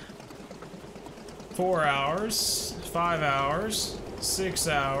 1400. 4 hours. 5 hours. 6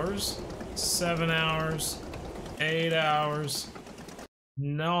 hours, 7 hours, 8 hours,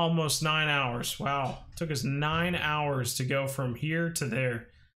 no, almost 9 hours. Wow, took us 9 hours to go from here to there.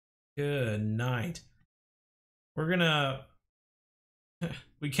 Good night. We're gonna,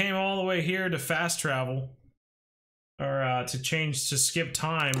 we came all the way here to fast travel, or to change, to skip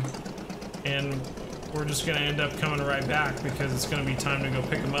time, and we're just gonna end up coming right back because it's gonna be time to go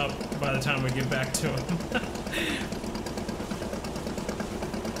pick him up by the time we get back to him.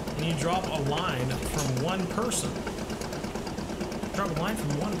 And you drop a line from one person. Drop a line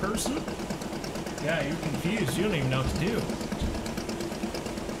from one person? Yeah, you're confused. You don't even know what to do.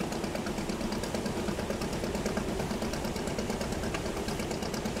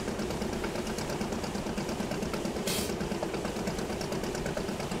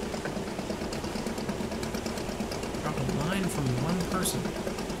 Drop a line from one person.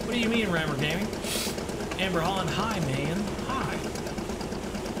 What do you mean, Rammer Gaming? Amber Holland, hi, man. Hi.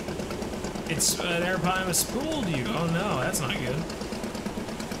 It's an airplane has spooled you. Oh no, that's not good.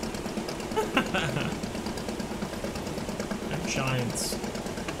 They're giants.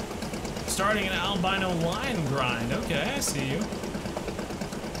 Starting an albino line grind. Okay, I see you.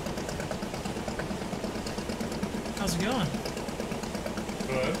 How's it going?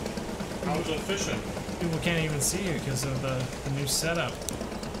 Good. How's it fishing? People can't even see you because of the new setup.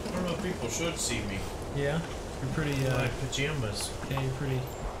 I don't know if people should see me. Yeah? You're pretty, My pajamas. yeah, you're pretty...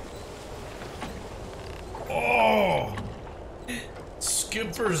 Oh!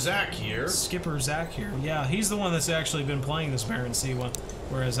 Skipper Zach here. Skipper Zach here. Yeah, he's the one that's actually been playing this Barents Sea one,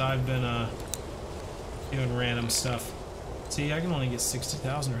 whereas I've been, doing random stuff. See, I can only get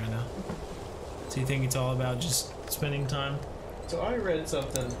 60,000 right now. So you think it's all about just spending time? So I read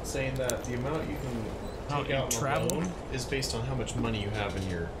something saying that the amount you can take out on a loan is based on how much money you have in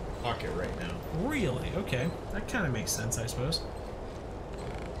your pocket right now. Really? Okay. That kind of makes sense, I suppose.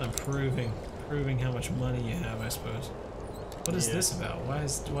 I'm proving how much money you have, I suppose. What is this about? Why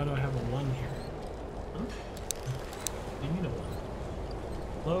do I have a 1 here? Huh? What do you mean a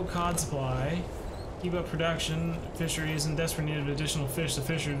 1? Low cod supply. Keep up production. Fishery is in desperate need of additional fish. The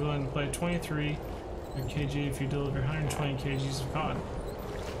fishery is willing to pay 23 kg if you deliver 120 kgs of cod.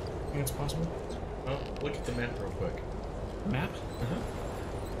 Think that's possible? Oh, look at the map real quick. Map? Uh-huh.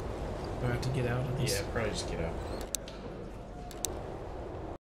 Do I have to get out of this? Yeah, probably just get out.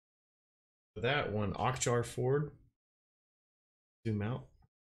 That one, Okjar Ford. Zoom out.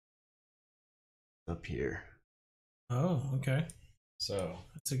 Up here. Oh, okay. So.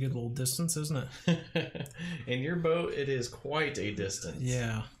 That's a good little distance, isn't it? In your boat, it is quite a distance.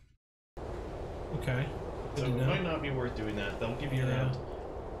 Yeah. Okay. So it might not be worth doing that. They'll give you around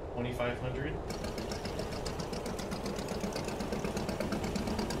 2,500.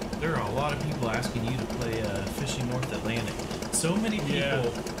 There are a lot of people asking you to play Fishing North Atlantic. So many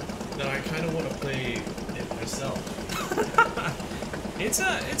people that I kind of want to play it myself. It's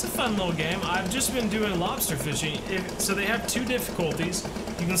a fun little game. I've just been doing lobster fishing. So they have 2 difficulties.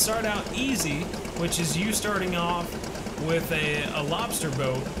 You can start out easy, which is you starting off with a lobster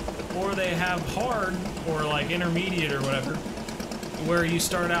boat, or they have hard, or like intermediate or whatever, where you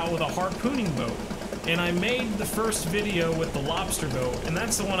start out with a harpooning boat. And I made the first video with the lobster boat, and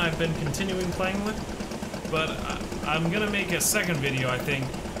that's the one I've been continuing playing with. But I'm gonna make a second video, I think,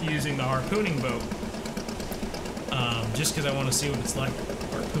 using the harpooning boat. Just because I want to see what it's like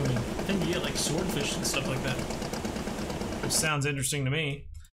harpooning. I think you get like swordfish and stuff like that. Which sounds interesting to me.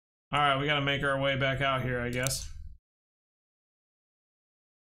 Alright, we gotta make our way back out here, I guess.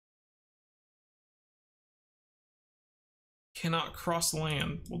 Cannot cross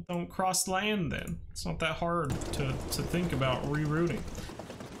land. Well, don't cross land then. It's not that hard to think about rerouting.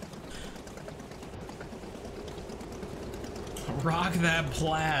 Rock that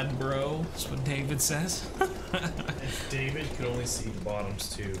plaid, bro. That's what David says. If David could only see the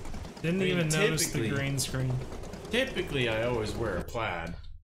bottoms too. Didn't even notice the green screen. Typically, I always wear a plaid.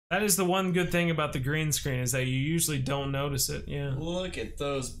 That is the one good thing about the green screen, is that you usually don't notice it. Yeah. Look at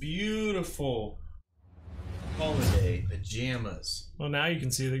those beautiful holiday pajamas. Well, now you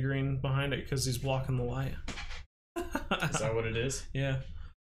can see the green behind it because he's blocking the light. Is that what it is? Yeah.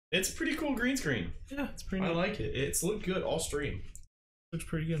 It's a pretty cool green screen. Yeah, it's pretty I neat. like it. It's looked good all stream. Looks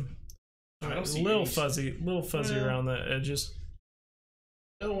pretty good. I don't It's a see little any- fuzzy Well, around the edges.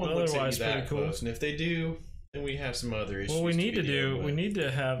 No one But looks at otherwise you that pretty cool. close, and if they do, then we have some other issues. What we need to be do, dealing we with. need to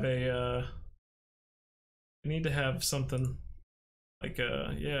have a, we need to have something like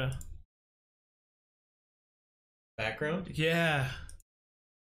yeah. Background. Yeah.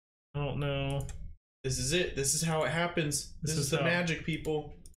 I don't know. This is it. This is how it happens. This is the how- magic,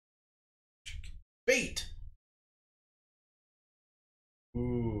 people. Bait.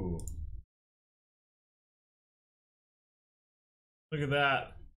 Ooh. Look at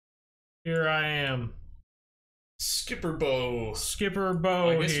that. Here I am. Skipper Bo. Skipper Bo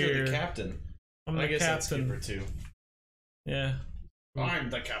I guess here. you're the captain. I'm I the guess that's captain. Skipper too. Yeah. I'm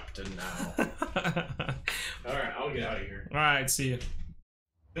the captain now. Alright, I'll get out of here. Alright, see you.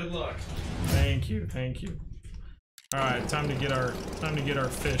 Good luck. Thank you, thank you. Alright, time to get our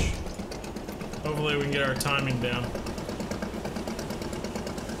fish. Hopefully we can get our timing down.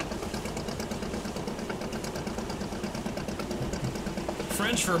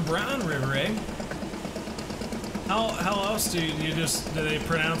 French for brown river, eh? How else do they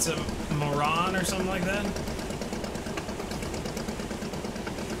pronounce it Moran or something like that?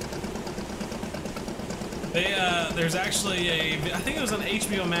 There's actually I think it was on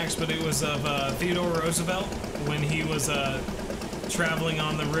HBO Max, but it was of Theodore Roosevelt when he was traveling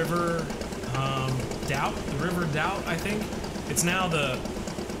on the river Doubt, I think. It's now the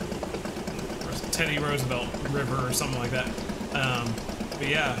Teddy Roosevelt River or something like that. But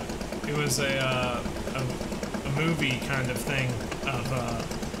yeah, it was a movie kind of thing of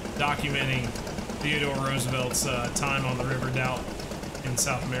documenting Theodore Roosevelt's time on the River Doubt in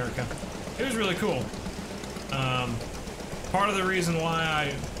South America. It was really cool. Part of the reason why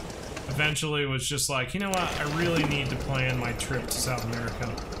I eventually was just like, you know what, I really need to plan my trip to South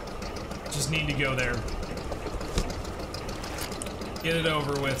America. Just need to go there. Get it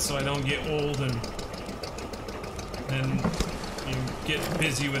over with so I don't get old and then you get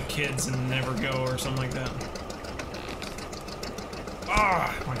busy with kids and never go or something like that.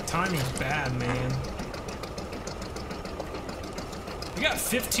 Ah, my timing's bad, man. We got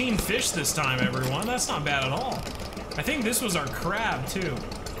 15 fish this time, everyone. That's not bad at all. I think this was our crab, too.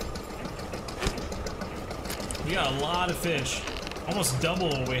 We got a lot of fish. Almost double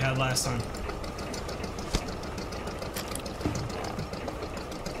what we had last time.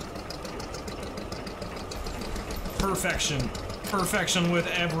 Perfection. Perfection with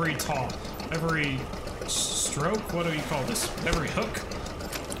every toss. Every stroke? What do you call this? Every hook?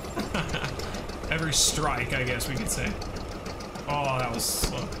 Every strike, I guess we could say. Oh, that was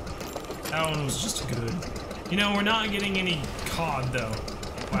slow. That one was just good. You know, we're not getting any cod, though.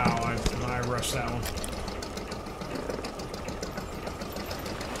 Wow, I rushed that one.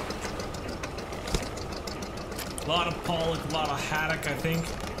 A lot of pollock, a lot of haddock, I think.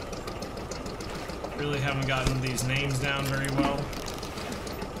 Really haven't gotten these names down very well.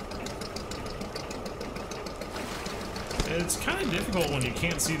 It's kind of difficult when you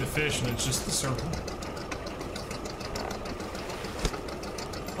can't see the fish and it's just the circle.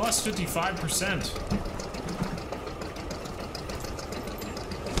 Plus 55%.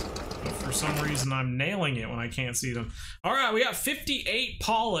 But for some reason I'm nailing it when I can't see them. Alright, we got 58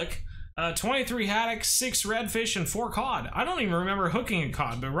 pollock, 23 haddock, 6 redfish, and 4 cod. I don't even remember hooking a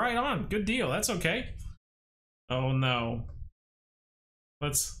cod, but right on. Good deal. That's okay. Oh no.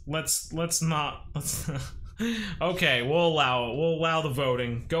 Let's not. Okay, we'll allow it. We'll allow the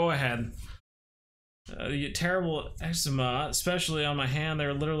voting. Go ahead. Terrible eczema, especially on my hand.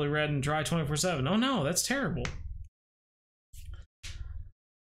 They're literally red and dry 24/7. Oh no, that's terrible.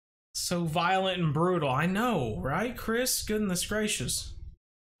 So violent and brutal. I know, right, Chris? Goodness gracious.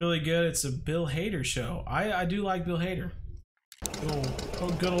 Really good. It's a Bill Hader show. I do like Bill Hader.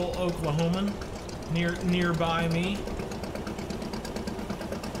 Good old Oklahoman nearby me.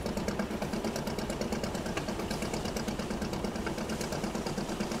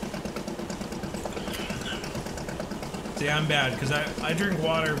 See, I'm bad because I drink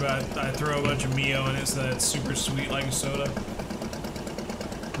water, but I throw a bunch of Mio in it so that it's super sweet like a soda.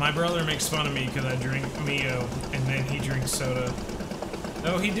 My brother makes fun of me because I drink Mio and then he drinks soda.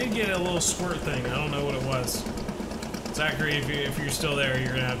 Oh, he did get a little squirt thing. I don't know what it was. Zachary, if you're still there,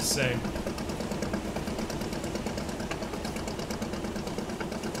 you're gonna have to say.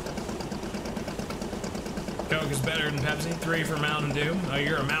 Coke is better than Pepsi. 3 for Mountain Dew. Oh,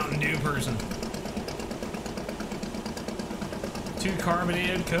 you're a Mountain Dew person. 2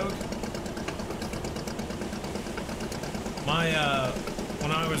 carbonated Coke.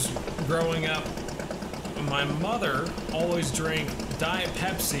 When I was growing up, my mother always drank Diet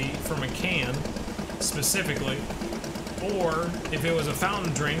Pepsi from a can, specifically. Or if it was a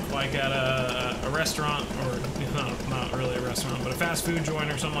fountain drink, like at a restaurant, or not really a restaurant, but a fast food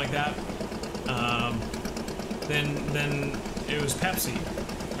joint or something like that, then it was Pepsi,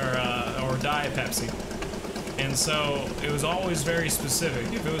 or Diet Pepsi. And so it was always very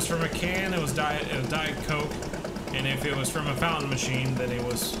specific. If it was from a can, it was Diet Coke, and if it was from a fountain machine, then it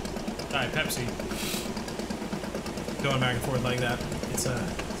was Diet Pepsi. Going back and forth like that. It's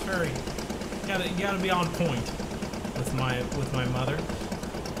very you gotta be on point with my mother.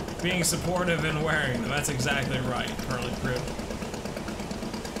 Being supportive and wearing them. That's exactly right, Carly Crew.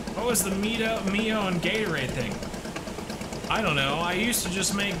 What was the Mio and Gatorade thing? I don't know. I used to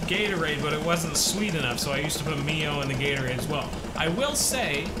just make Gatorade, but it wasn't sweet enough, so I used to put Mio in the Gatorade as well. I will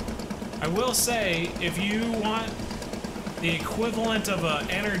say, if you want the equivalent of an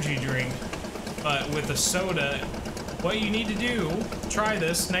energy drink, but with a soda, what you need to do, try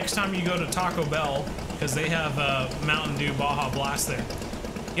this next time you go to Taco Bell, because they have Mountain Dew Baja Blast there.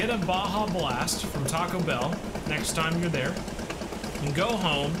 Get a Baja Blast from Taco Bell next time you're there, and go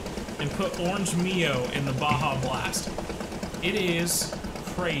home and put Orange Mio in the Baja Blast. It is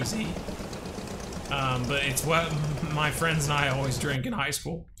crazy, but it's what my friends and I always drink in high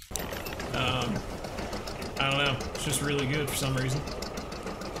school. I don't know, it's just really good for some reason.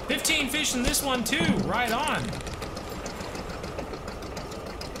 15 fish in this one too, right on.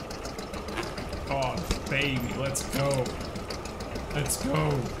 Oh, baby, let's go. Let's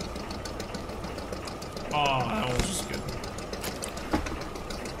go. Oh, that one was just good.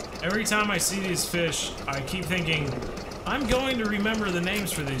 Every time I see these fish, I keep thinking, I'm going to remember the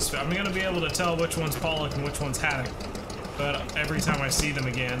names for these. I'm going to be able to tell which one's pollock and which one's haddock. But every time I see them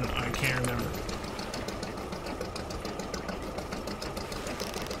again, I can't remember.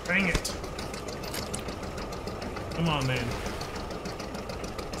 Dang it. Come on, man.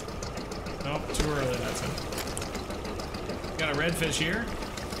 Nope, too early that time. Got a redfish here.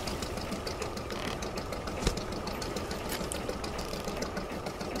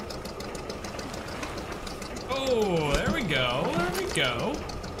 Oh, there we go. There we go.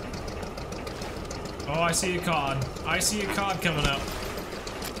 Oh, I see a cod. I see a cod coming up.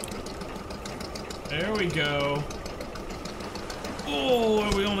 There we go.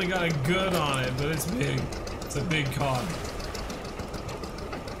 Oh, we only got a good on it, but it's big. It's a big cod.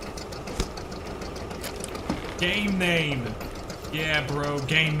 Game name. Yeah, bro,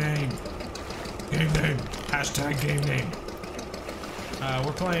 game name. Game name. Hashtag game name.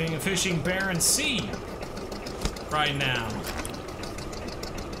 We're playing Fishing Barents Sea right now.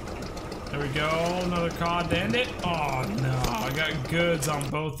 There we go, another cod to end it. Oh no, I got goods on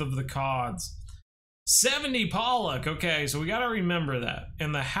both of the cods. 70 pollock, okay, so we gotta remember that.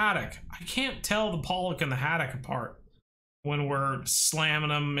 And the haddock, I can't tell the pollock and the haddock apart when we're slamming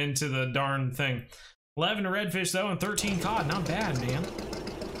them into the darn thing. 11 redfish though, and 13 cod, not bad, man.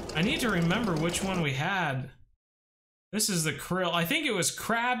 I need to remember which one we had. This is the krill. I think it was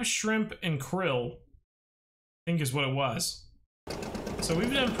crab, shrimp, and krill. I think is what it was. So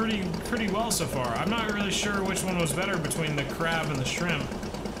we've done pretty well so far. I'm not really sure which one was better between the crab and the shrimp,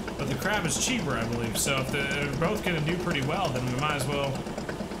 but the crab is cheaper, I believe. So if they're both gonna do pretty well, then we might as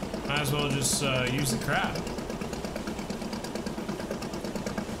well just use the crab.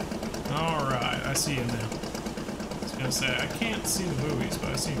 All right, I see him now. I was gonna say I can't see the buoys, but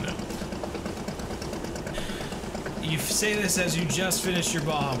I see him now. You say this as you just finished your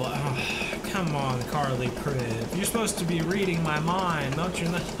Baja Blast. Oh, come on, Carly Crib. You're supposed to be reading my mind, don't you?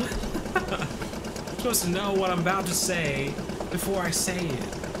 You're supposed to know what I'm about to say before I say it.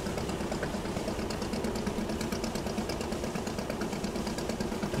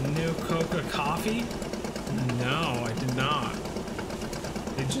 New Coca coffee? No, I did not.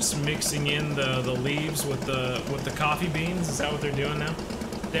 They're just mixing in the leaves with the coffee beans. Is that what they're doing now?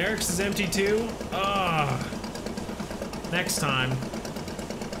 Derek's is empty too. Ugh. Next time.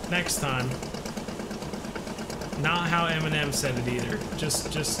 Next time. Not how Eminem said it either.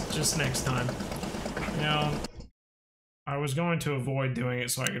 Just next time. You know, I was going to avoid doing it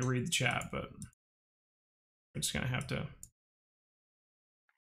so I could read the chat, but we're just gonna have to.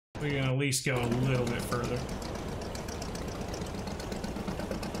 We're gonna at least go a little bit further.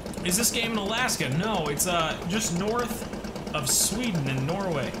 Is this game in Alaska? No, it's just north of Sweden and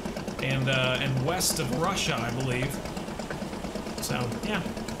Norway, and west of Russia, I believe. So yeah.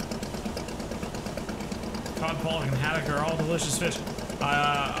 Cod, pollock, and haddock are all delicious fish.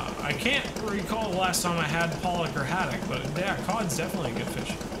 I can't recall the last time I had pollock or haddock, but yeah, cod's definitely a good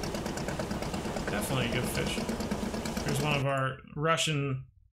fish. Definitely a good fish. Here's one of our Russian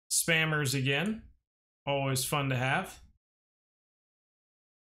spammers again. Always fun to have.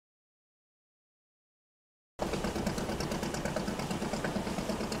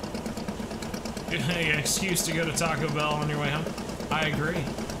 An excuse to go to Taco Bell on your way home. I agree.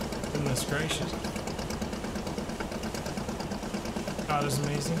 Goodness gracious. Cod is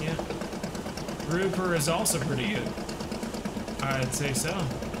amazing, yeah. Grouper is also pretty good. I'd say so.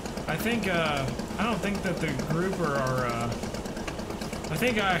 I think, I don't think that the grouper are, I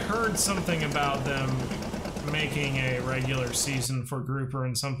think I heard something about them making a regular season for grouper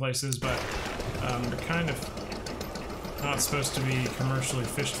in some places, but they're kind of not supposed to be commercially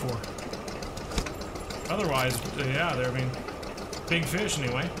fished for. Otherwise, yeah, they're, I mean, big fish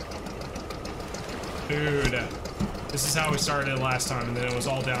anyway. Dude, this is how we started it last time, and then it was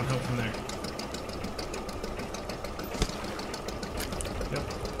all downhill from there. Yep.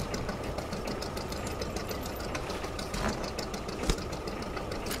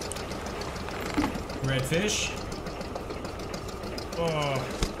 Redfish. Oh.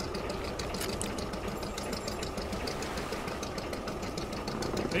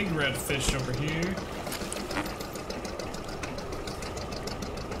 Big redfish over here.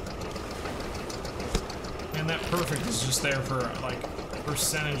 And that perfect is just there for like a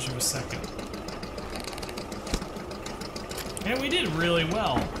percentage of a second. And we did really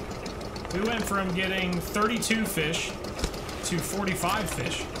well. We went from getting 32 fish to 45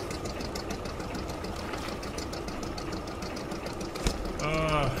 fish.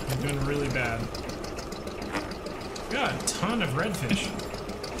 I'm doing really bad. Got a ton of redfish.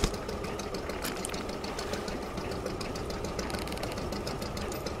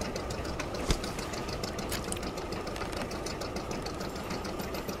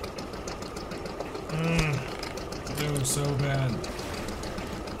 Doing so bad.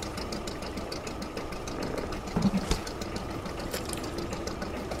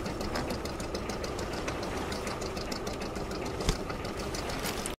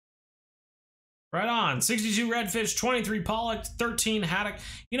 Right on. 62 redfish, 23 pollock, 13 haddock.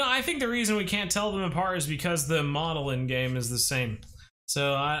 You know, I think the reason we can't tell them apart is because the model in game is the same.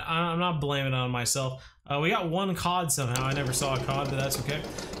 So I'm not blaming it on myself. We got one cod somehow. I never saw a cod, but that's okay.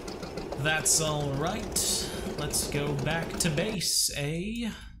 That's all right. Let's go back to base, eh?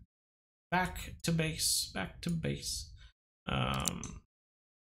 Back to base. Back to base.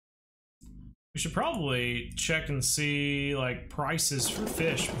 We should probably check and see, like, prices for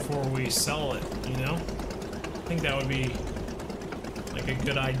fish before we sell it, you know? I think that would be, like, a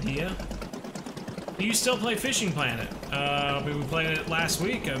good idea. Do you still play Fishing Planet? We played it last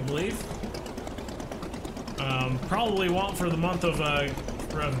week, I believe. Probably won't for the month of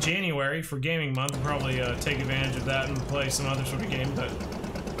January, for gaming month. We'll probably take advantage of that and play some other sort of game, but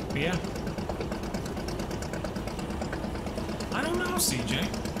yeah. I don't know, CJ.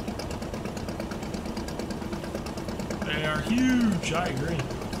 They are huge, I agree.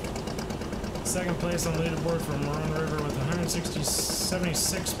 Second place on the leaderboard from Maroon River with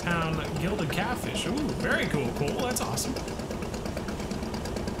 176-pound gilded catfish. Ooh, very cool, that's awesome.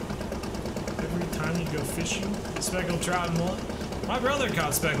 Every time you go fishing, speckled trout and mullet. My brother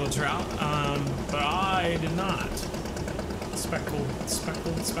caught speckled trout, but I did not. Speckled.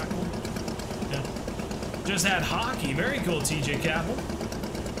 Yeah. Just had hockey, very cool, TJ Capel.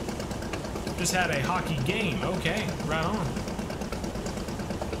 Just had a hockey game. Okay, right on.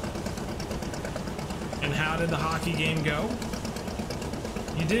 And how did the hockey game go?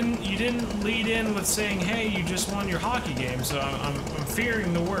 You didn't lead in with saying, "Hey, you just won your hockey game." So I'm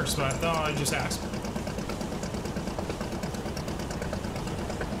fearing the worst, but I thought I'd just ask.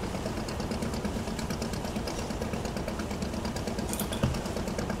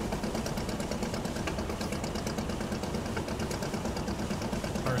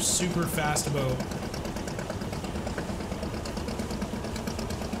 Super fast boat.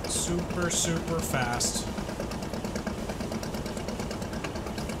 Super fast.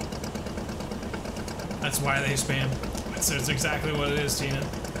 That's why they spam. So it's exactly what it is, Tina.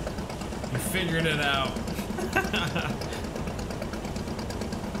 You figured it out.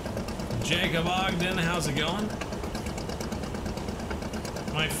 Jacob Ogden, how's it going?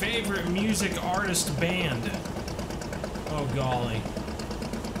 My favorite music artist band. Oh golly.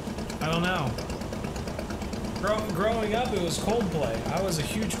 I don't know. Growing up, it was Coldplay. I was a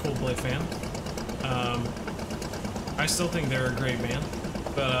huge Coldplay fan. I still think they're a great band.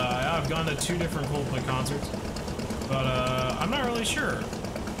 But I've gone to 2 different Coldplay concerts. But I'm not really sure.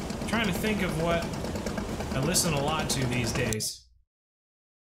 I'm trying to think of what I listen a lot to these days.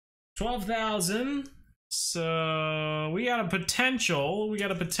 12,000. So we got a potential.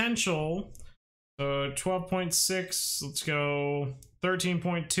 So 12.6. Let's go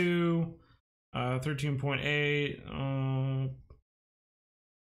 13.2. 13.8,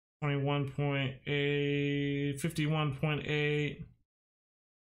 21.8, 51.8.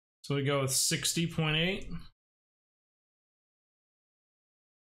 So we go with 60.8.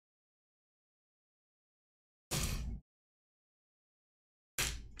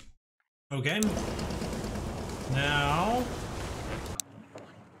 Okay. Now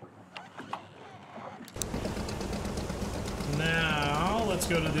let's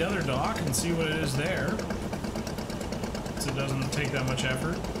go to the other dock and see what it is there. So it doesn't take that much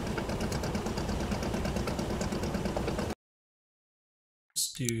effort.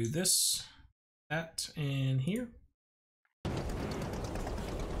 Let's do this, that, and here.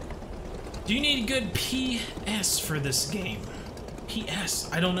 Do you need a good PS for this game?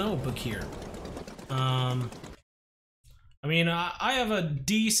 PS? I don't know, Bakir. I mean, I have a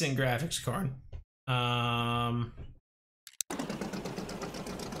decent graphics card.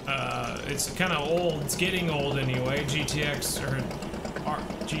 It's kind of old. It's getting old anyway. GTX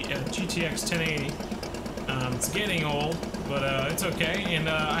GTX 1080. It's getting old, but it's okay. And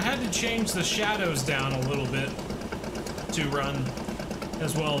I had to change the shadows down a little bit to run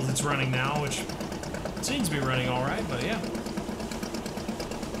as well as it's running now, which seems to be running all right. But yeah,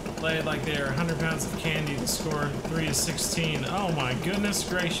 played like they're 100 pounds of candy to score 3 to 16. Oh my goodness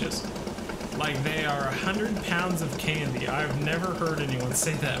gracious! Like they are 100 pounds of candy. I've never heard anyone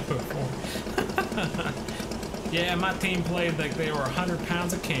say that before. Yeah, my team played like they were 100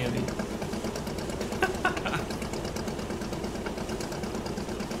 pounds of candy.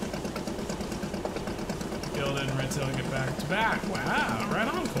 Gilded and Red Tail get back to back. Wow, right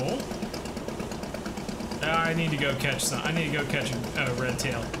on, Cole. I need to go catch some. I need to go catch a Red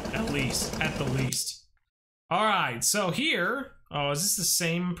Tail, at the least. All right, so here. Oh, is this the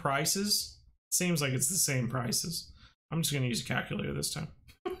same prices? Seems like it's the same prices. I'm just gonna use a calculator this time.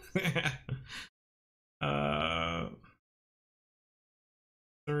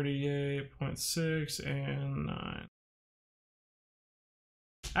 38.6 and 9.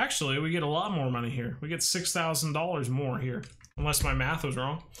 Actually, we get a lot more money here. We get $6,000 more here, unless my math was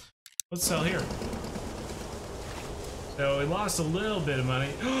wrong. Let's sell here. So we lost a little bit of money.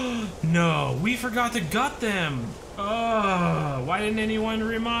 No, we forgot to gut them. Oh, why didn't anyone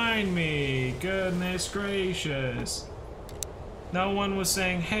remind me? Goodness gracious. No one was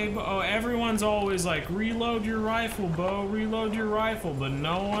saying, hey, Bo. Everyone's always like, reload your rifle, Bo, reload your rifle. But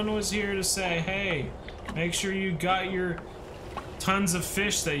no one was here to say, hey, make sure you got your tons of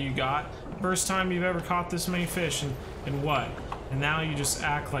fish that you got. First time you've ever caught this many fish, and what? And now you just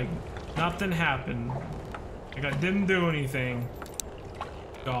act like nothing happened. Like I didn't do anything.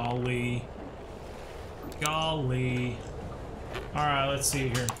 Golly. Golly. Alright, let's see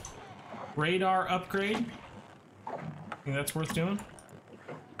here. Radar upgrade? Think that's worth doing?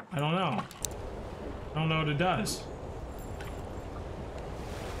 I don't know. I don't know what it does.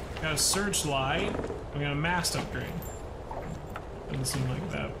 Got a searchlight. We got a mast upgrade. Doesn't seem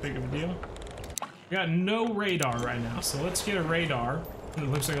like that big of a deal. We got no radar right now, so let's get a radar. It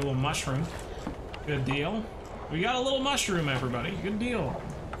looks like a little mushroom. Good deal. We got a little mushroom, everybody. Good deal.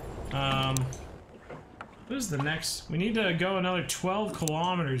 What is the next? We need to go another 12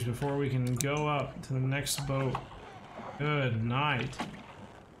 kilometers before we can go up to the next boat. Good night.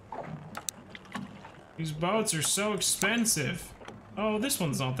 These boats are so expensive. Oh, this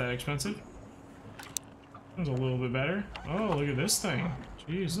one's not that expensive. This one's a little bit better. Oh, look at this thing.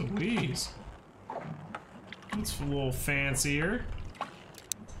 Jeez Louise. It's a little fancier.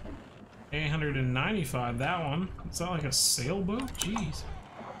 895, that one. Is that like a sailboat? Jeez.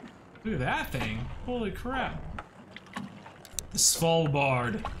 Look at that thing. Holy crap. The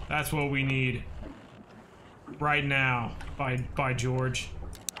Svalbard. That's what we need. Right now. By George.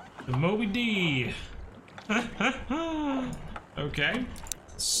 The Moby D. Okay.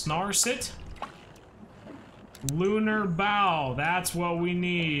 Snarsit. Lunar bow. That's what we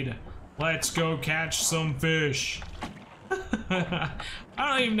need. Let's go catch some fish. I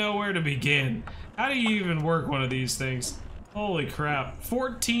don't even know where to begin. How do you even work one of these things? Holy crap.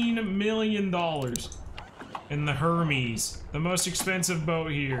 $14 million in the Hermes. The most expensive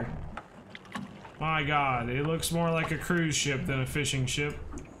boat here. My god, it looks more like a cruise ship than a fishing ship.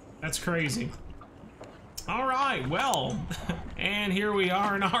 That's crazy. Alright, well, and here we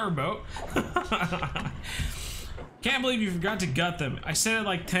are in our boat. Can't believe you forgot to gut them. I said it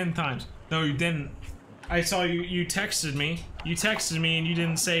like 10 times. No, you didn't. I saw you texted me. You texted me and you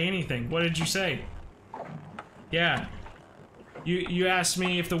didn't say anything. What did you say? Yeah. You asked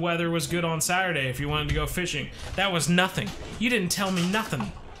me if the weather was good on Saturday, if you wanted to go fishing. That was nothing. You didn't tell me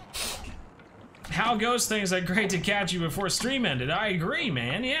nothing. How goes things? Like, great to catch you before stream ended. I agree,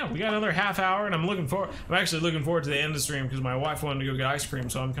 man. Yeah, we got another half hour and I'm actually looking forward to the end of the stream because my wife wanted to go get ice cream,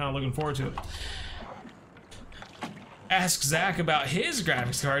 so I'm kind of looking forward to it. Ask Zach about his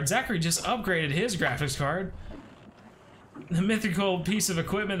graphics card. Zachary just upgraded his graphics card. The mythical piece of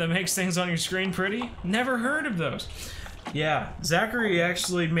equipment that makes things on your screen pretty. Never heard of those. Yeah, Zachary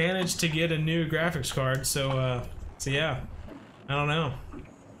actually managed to get a new graphics card, so yeah. I don't know.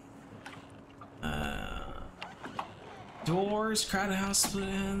 Doors, Crowded House, Split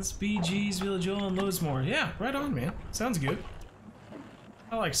Ends, BGs, Village Oil, and loads more. Yeah, right on, man. Sounds good.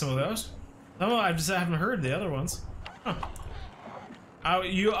 I like some of those. Oh, I just haven't heard the other ones. Huh.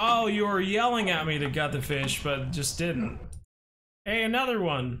 You were yelling at me to gut the fish, but just didn't. Hey, another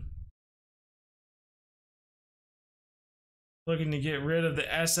one. Looking to get rid of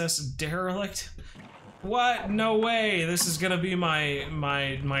the SS derelict? What? No way. This is gonna be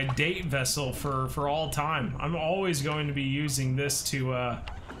my date vessel for all time. I'm always going to be using this to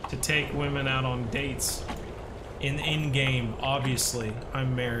take women out on dates. In-game, obviously.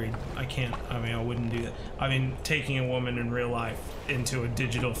 I'm married. I can't, I wouldn't do that. I mean, taking a woman in real life into a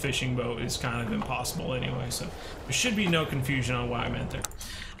digital fishing boat is kind of impossible anyway, so there should be no confusion on what I meant there.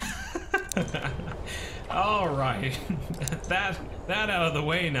 Alright. that out of the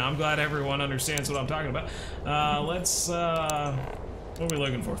way now. I'm glad everyone understands what I'm talking about. Let's, what are we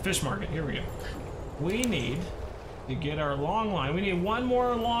looking for? Fish market. Here we go. We need to get our long line. We need one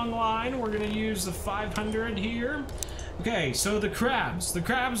more long line. We're gonna use the 500 here. Okay, so the crabs. The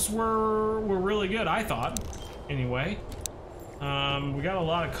crabs were really good, I thought. Anyway. We got a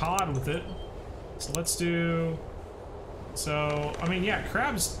lot of cod with it. So let's do... So, I mean, yeah,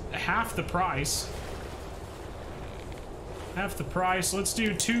 crabs half the price. Half the price. Let's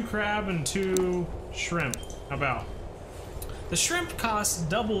do 2 crab and 2 shrimp. How about? The shrimp costs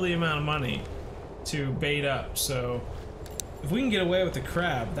double the amount of money to bait up, so if we can get away with the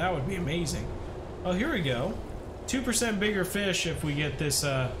crab, that would be amazing. Oh, here we go. 2% bigger fish if we get this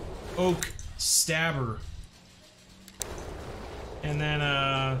oak stabber. And then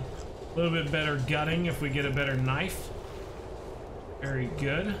a little bit better gutting if we get a better knife. Very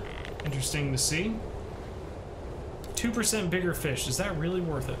good. Interesting to see. 2% bigger fish. Is that really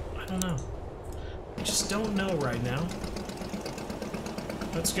worth it? I don't know. I just don't know right now.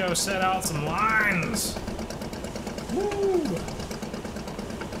 Let's go set out some lines. Woo!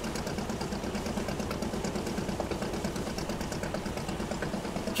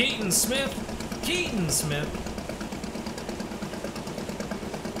 Keaton Smith. Keaton Smith.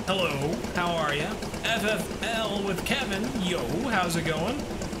 Hello, how are ya? FFL with Kevin. Yo, how's it going?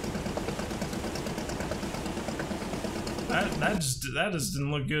 That just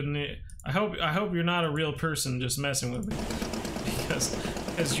didn't look good in it. I hope you're not a real person just messing with me.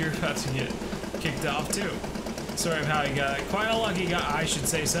 Because you're about to get kicked off too. Sorry of how you got it. Quite a lucky guy, I should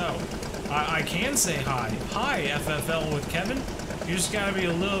say so. I can say hi. Hi, FFL with Kevin. You just gotta be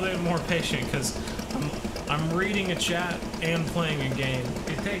a little bit more patient because I'm reading a chat and playing a game.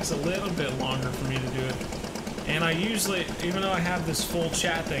 It takes a little bit longer for me to do it. And I usually, even though I have this full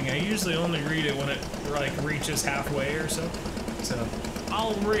chat thing, I usually only read it when it like reaches halfway or so. So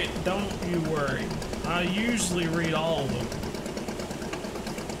I'll read, don't you worry. I usually read all of them.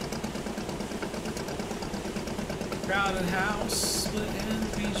 Crowded house, split end,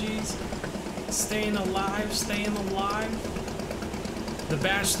 BGs. Staying alive, staying alive. The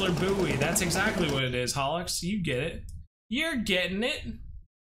Bachelor Buoy, that's exactly what it is, Holix. You get it. You're getting it.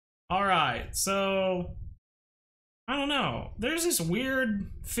 Alright, so... I don't know. There's this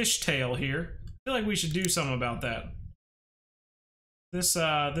weird fishtail here. I feel like we should do something about that. This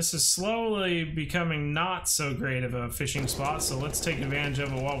is slowly becoming not so great of a fishing spot, so let's take advantage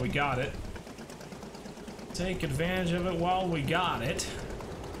of it while we got it. Take advantage of it while we got it.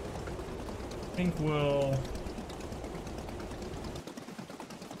 I think we'll...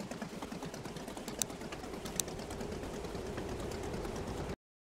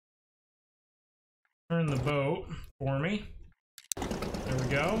 turn the boat for me. There we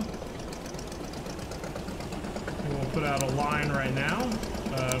go. And we'll put out a line right now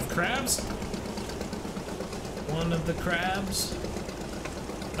of crabs. One of the crabs.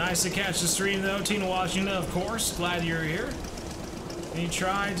 Nice to catch the stream though, Tina Washington, of course. Glad you're here. And you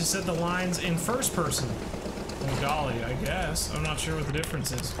tried to set the lines in first person. Oh golly, I guess. I'm not sure what the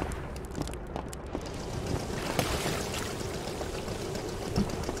difference is.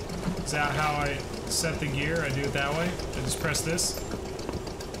 Is that how I set the gear? I do it that way? I just press this?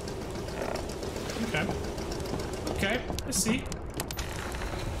 Okay. Okay, I see.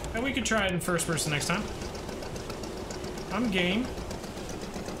 And we could try it in first person next time. I'm game.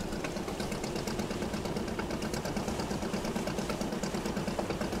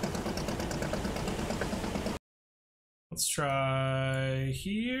 Let's try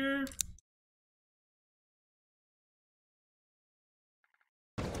here.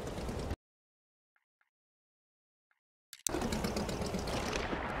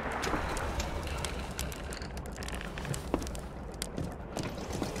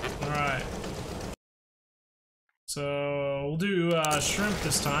 Alright. So we'll do shrimp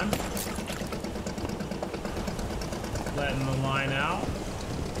this time. Letting the line out.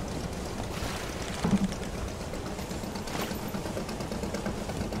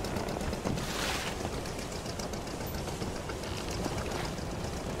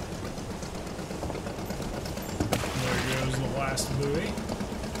 last buoy.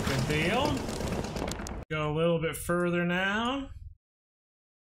 Good deal. Go a little bit further now.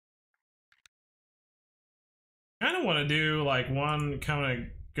 Kind of want to do like one kind of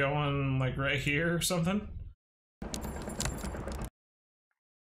going like right here or something.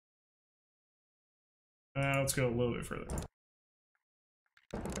 Let's go a little bit further.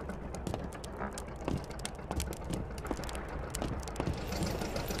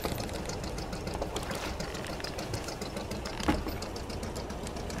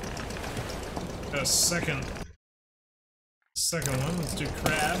 A second one. Let's do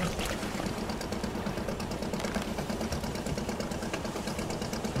crab.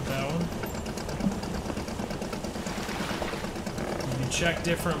 That one. You check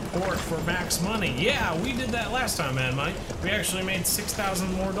different port for max money. Yeah, we did that last time, man, Mike. We actually made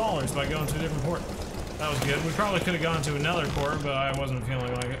 $6,000 more by going to a different port. That was good. We probably could have gone to another port, but I wasn't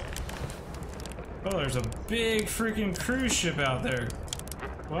feeling like it. Oh, there's a big freaking cruise ship out there.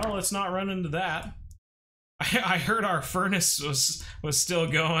 Well, let's not run into that. I heard our furnace was still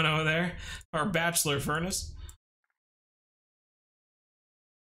going over there. Our bachelor furnace.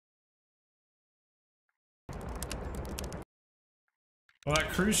 Well, that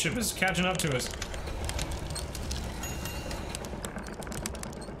cruise ship is catching up to us.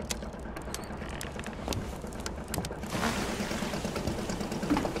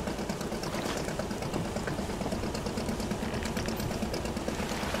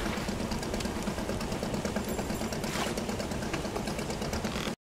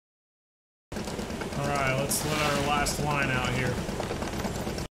 Let's let our last line out here.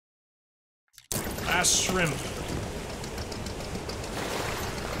 Last shrimp.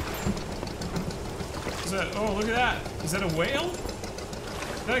 Is that? Oh, look at that. Is that a whale?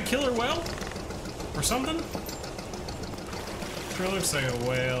 Is that a killer whale? Or something? Sure looks like a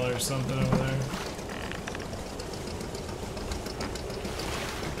whale or something over there.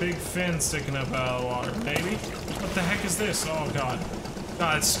 Big fin sticking up out of the water. Maybe? What the heck is this? Oh, God.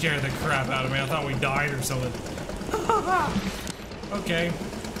 God, it scared the crap out of me. I thought we died or something. Okay.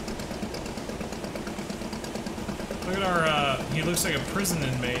 Look at our, he looks like a prison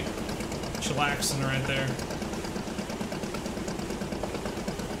inmate. Chillaxing right there.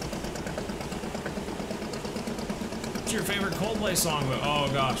 What's your favorite Coldplay song? Oh,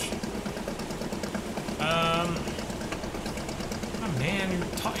 gosh. Oh, man,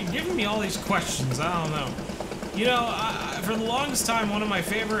 you're giving me all these questions. I don't know. You know, for the longest time, one of my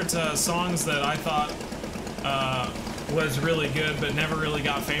favorite songs that I thought was really good but never really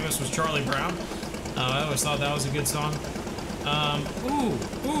got famous was Charlie Brown. I always thought that was a good song.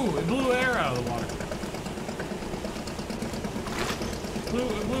 Ooh, it blew air out of the water.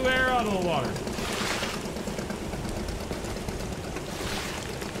 It blew air out of the water.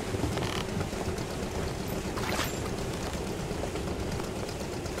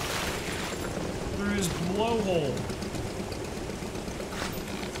 Through his blowhole.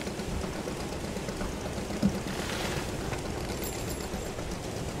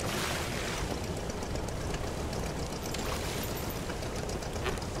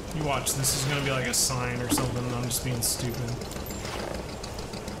 You watch, this is gonna be like a sign or something, and I'm just being stupid.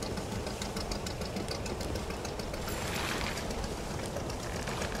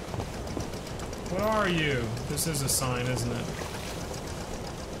 What are you? This is a sign, isn't it?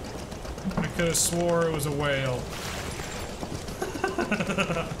 I could have swore it was a whale.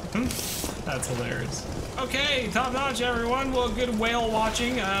 That's hilarious. Okay, top notch, everyone. Well, good whale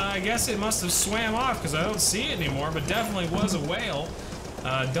watching. I guess it must have swam off because I don't see it anymore, but definitely was a whale.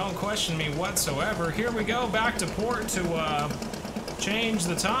 Don't question me whatsoever. Here we go, back to port to change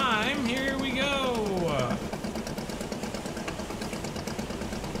the time. Here we go.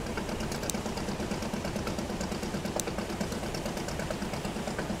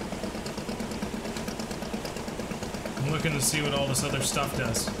 I'm looking to see what all this other stuff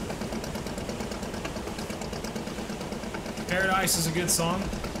does. Paradise is a good song.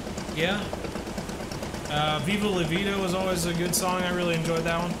 Yeah. Viva La Vida was always a good song. I really enjoyed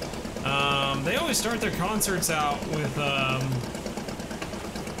that one. They always start their concerts out with,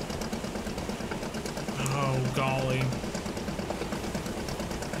 oh, golly.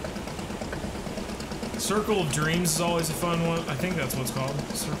 Circle of Dreams is always a fun one. I think that's what it's called.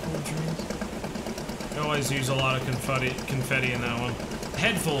 Circle of Dreams. They always use a lot of confetti in that one.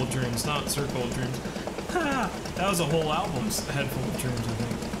 Head Full of Dreams, not Circle of Dreams. That was a whole album's Head Full of Dreams, I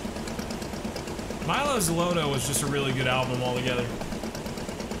think. Milo's Loto was just a really good album altogether.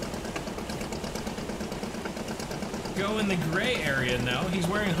 Go in the gray area, no. He's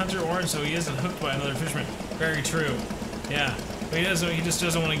wearing Hunter Orange, so he isn't hooked by another fisherman. Very true. Yeah. But he just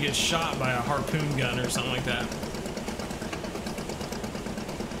doesn't want to get shot by a harpoon gun or something like that.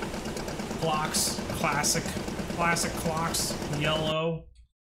 clocks, classic clocks, yellow.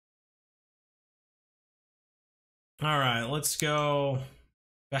 All right, let's go.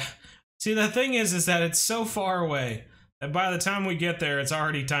 See, the thing is that it's so far away that by the time we get there, it's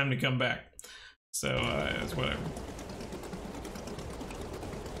already time to come back. So, it's whatever.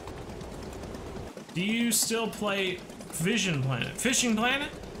 Do you still play Fishing Planet? Fishing Planet?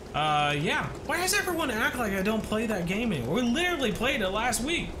 Yeah. Why does everyone act like I don't play that game anymore? We literally played it last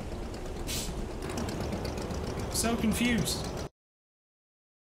week. So confused.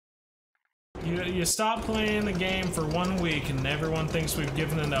 You stop playing the game for 1 week and everyone thinks we've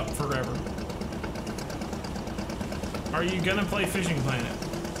given it up forever. Are you gonna play Fishing Planet?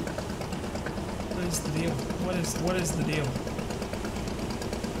 What is the deal? What is the deal?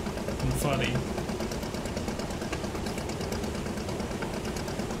 I'm funny.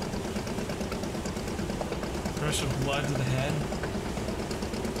 Rush of blood to the head.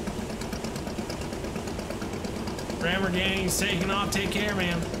 Lamborghini's taking off. Take care,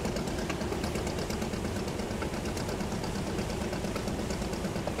 man.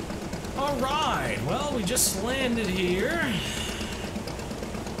 Alright, well, we just landed here.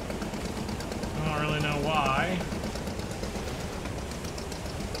 I don't really know why.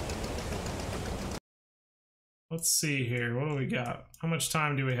 Let's see here. What do we got? How much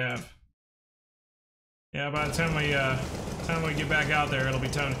time do we have? Yeah, by the time we get back out there, it'll be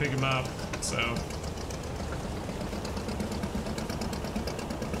time to pick him up. So.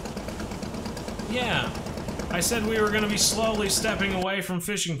 Yeah. I said we were going to be slowly stepping away from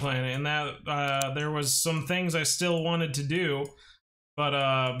Fishing Planet, and that there was some things I still wanted to do, but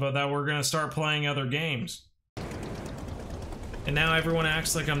that we're going to start playing other games. And now everyone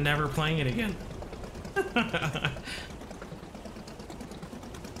acts like I'm never playing it again.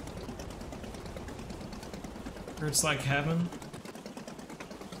 It's like heaven.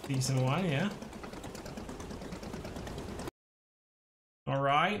 Decent one, yeah. All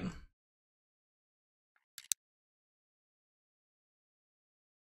right.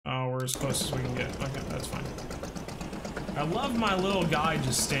 Oh, we're as close as we can get. Okay, that's fine. I love my little guy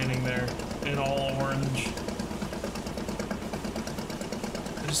just standing there in all orange.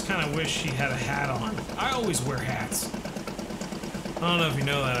 I just kind of wish he had a hat on. I always wear hats. I don't know if you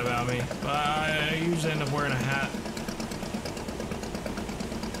know that about me, but I usually end up wearing a hat.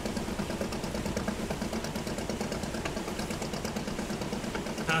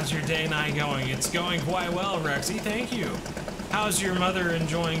 How's your day night going? It's going quite well, Rexy. Thank you. How's your mother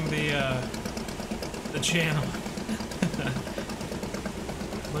enjoying the channel?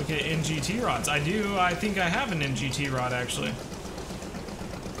 Look at NGT rods. I do. I think I have an NGT rod actually.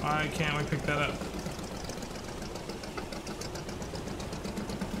 Why can't we pick that up?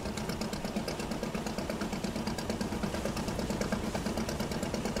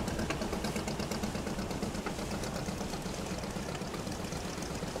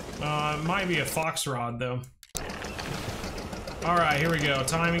 It might be a fox rod though. Alright, here we go.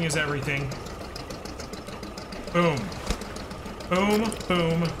 Timing is everything. Boom. Boom,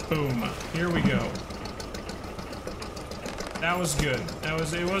 boom, boom. Here we go. That was good.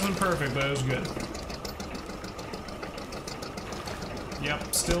 It wasn't perfect, but it was good.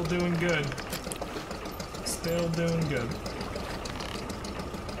 Yep, still doing good. Still doing good.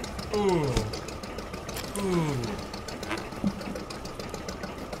 Ooh. Ooh.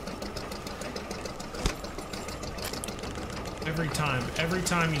 Every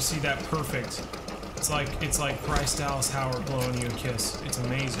time you see that perfect, it's like Bryce Dallas Howard blowing you a kiss. It's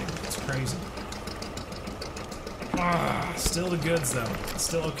amazing. It's crazy. Ah, still the goods though. It's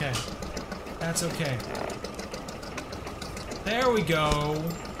still okay. That's okay. There we go.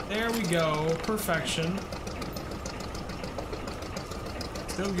 There we go. Perfection.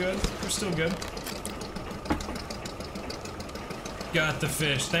 Still good. We're still good. Got the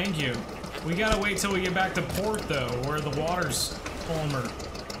fish. Thank you. We gotta wait till we get back to port though, where the water's calmer.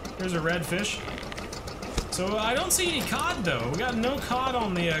 Here's a red fish. So I don't see any cod though. We got no cod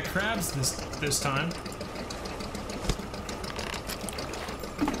on the crabs this time.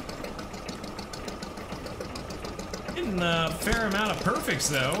 Getting a fair amount of perfects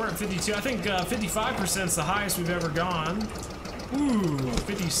though. We're at 52. I think 55% is the highest we've ever gone. Ooh,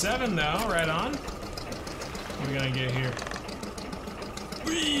 57 though. Right on. What are we gonna get here?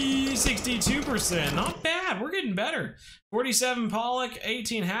 62%. Not bad. We're getting better. 47 pollock,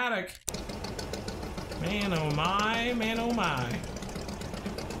 18 haddock. Man, oh my. Man, oh my.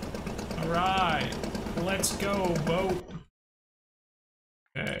 All right. Let's go, boat.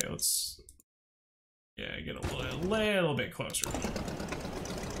 Okay, let's... Yeah, get a little bit closer.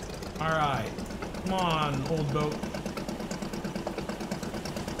 All right. Come on, old boat.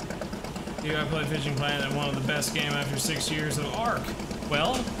 Dude, I played Fishing Planet, one of the best game after 6 years of Ark.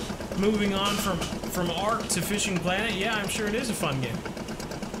 Well, moving on from Ark to Fishing Planet, yeah, I'm sure it is a fun game.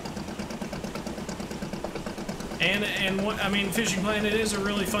 And what I mean, Fishing Planet is a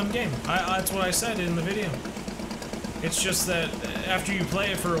really fun game. That's what I said in the video. It's just that after you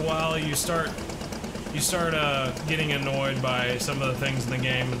play it for a while, you start getting annoyed by some of the things in the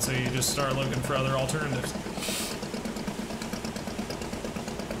game, and so you just start looking for other alternatives.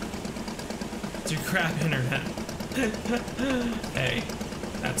 It's your crap internet. Hey,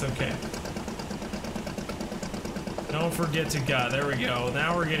 that's okay. Don't forget to God. There we go.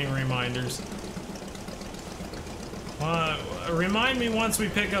 Now we're getting reminders. Remind me once we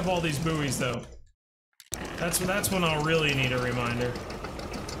pick up all these buoys, though. That's when I'll really need a reminder.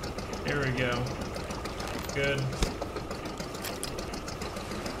 Here we go. Good.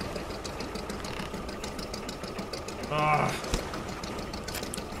 Ah.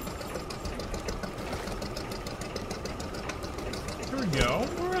 Here we go.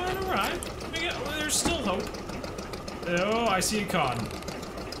 Alright, alright. There's still hope. Oh, I see a cod.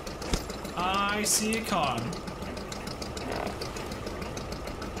 I see a cod.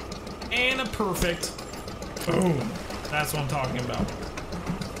 And a perfect. Boom. That's what I'm talking about.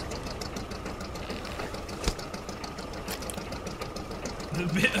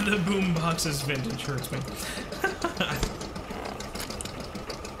 The boombox's vintage hurts me.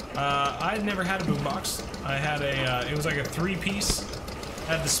 I'd never had a boombox. I had a, it was like a 3-piece.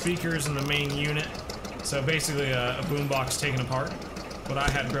 Had the speakers and the main unit. So basically a boombox taken apart. What I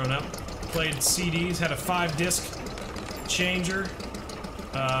had grown up. Played CDs, had a 5-disc changer.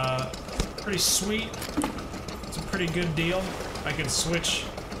 Pretty sweet. It's a pretty good deal. I could switch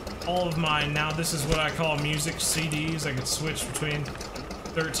all of my, now this is what I call music CDs. I could switch between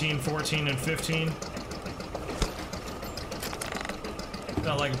 13, 14, and 15.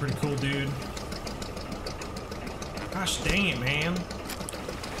 Felt like a pretty cool dude. Gosh dang it, man.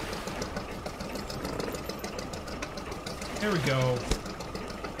 There we go.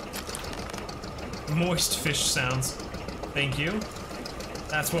 Moist fish sounds. Thank you.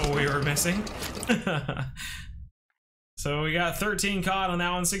 That's what we were missing. So we got 13 cod on that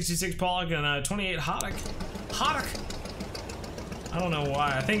one, 66 pollock, and 28 haddock. Haddock! I don't know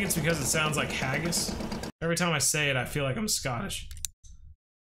why. I think it's because it sounds like haggis. Every time I say it, I feel like I'm Scottish.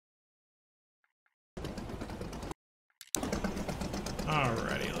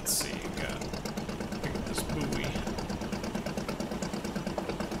 Alrighty, let's see. Pick up this buoy.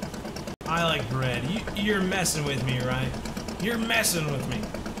 I like bread. You're messing with me, right? You're messing with me.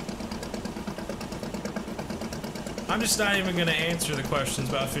 I'm just not even gonna answer the questions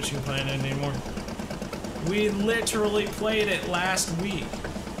about Fishing Planet anymore. We literally played it last week.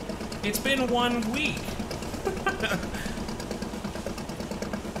 It's been 1 week.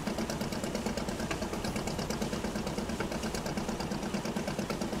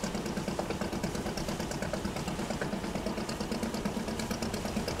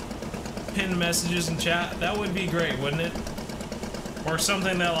 Pin messages in chat. That would be great, wouldn't it? Or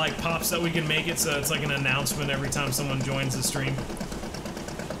something that like pops that we can make it so it's like an announcement every time someone joins the stream.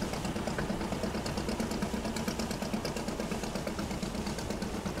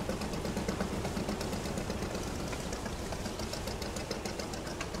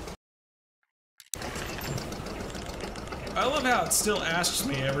 I love how it still asks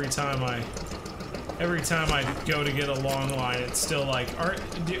me every time I go to get a long line. It's still like,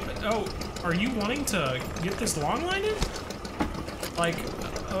 are you wanting to get this long line in? Like,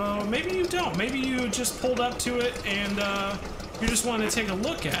 maybe you don't. Maybe you just pulled up to it and you just want to take a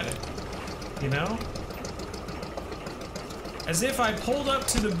look at it, you know? As if I pulled up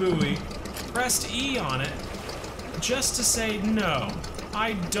to the buoy, pressed E on it, just to say no,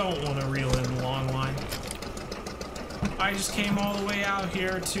 I don't want to reel in the long line. I just came all the way out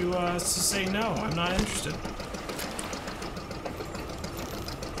here to say no, I'm not interested.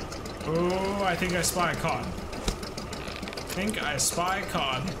 Oh, I think I spy a cod. I think I spy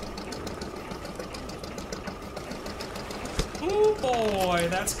cod. Ooh boy,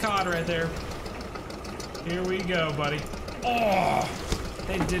 that's cod right there. Here we go, buddy. Oh,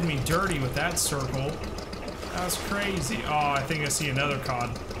 they did me dirty with that circle. That was crazy. Oh, I think I see another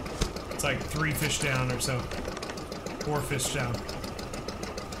cod. It's like 3 fish down or so. 4 fish down.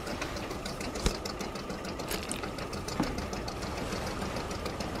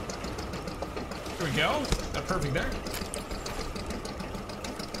 Here we go. Got perfect there.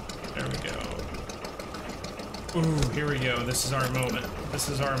 There we go. Ooh, here we go. This is our moment. This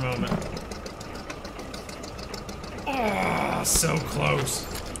is our moment. Oh, so close.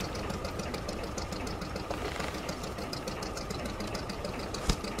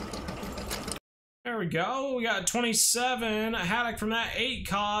 go. We got 27 haddock from that, 8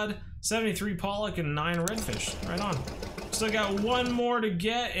 cod, 73 pollock, and 9 redfish. Right on. Still got one more to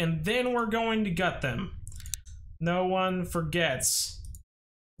get, and then we're going to gut them. No one forgets.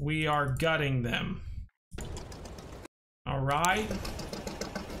 We are gutting them. Alright.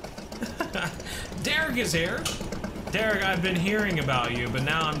 Derek is here. Derek, I've been hearing about you, but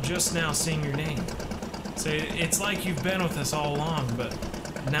now I'm just now seeing your name. So it's like you've been with us all along, but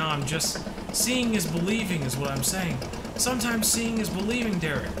now I'm just... Seeing is believing is what I'm saying. Sometimes seeing is believing,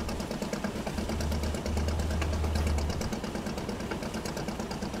 Derek.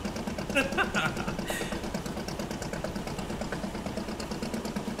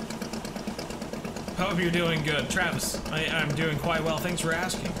 Hope you're doing good. Travis, I'm doing quite well. Thanks for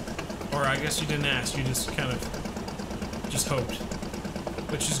asking. Or I guess you didn't ask. You just kind of... just hoped.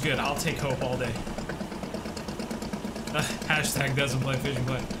 Which is good. I'll take hope all day. Hashtag doesn't play fishing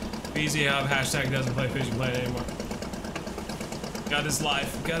play. BZ Hub, hashtag doesn't play fishing play anymore. Got his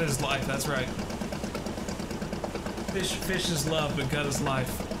life. Got his life. That's right. Fish is love, but got his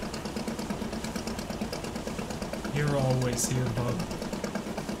life. You're always here, bub.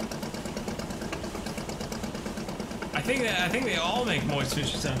 I think they all make moist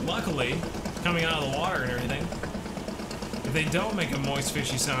fishy sound. Luckily, coming out of the water and everything. If they don't make a moist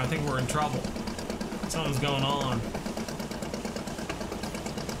fishy sound, I think we're in trouble. Something's going on.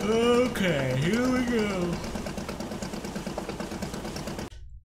 Okay, here we go.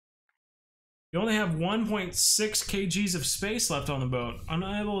 You only have 1.6 kgs of space left on the boat.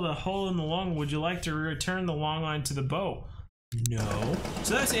 Unable to haul in the long. Would you like to return the long line to the boat? No.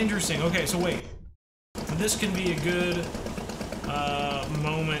 So that's interesting. Okay, so wait. This can be a good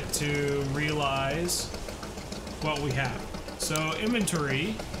moment to realize what we have. So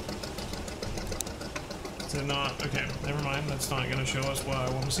inventory. Is it not? Okay, never mind. That's not going to show us what I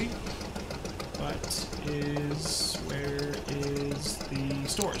want to see. Where is the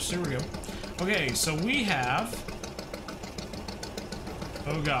stores? Here we go. Okay, so we have...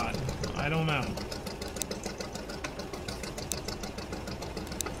 Oh god, I don't know.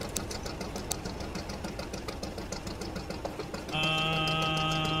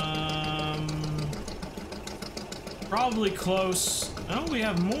 Probably close. Oh, we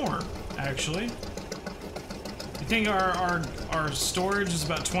have more, actually. I think our storage is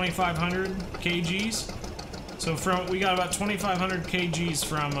about 2,500 kgs. So we got about 2,500 kgs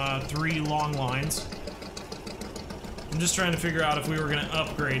from 3 long lines. I'm just trying to figure out if we were going to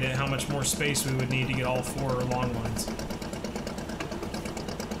upgrade it, how much more space we would need to get all 4 long lines.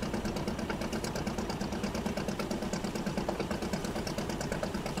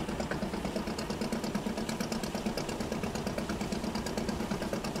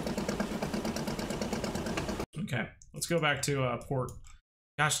 Okay, let's go back to port.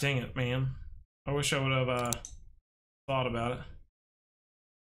 Gosh dang it, man. I wish I would have thought about it.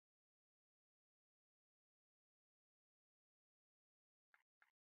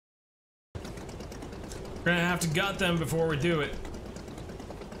 We're gonna have to gut them before we do it.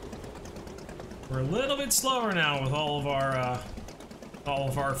 We're a little bit slower now with all of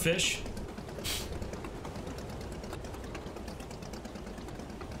our fish.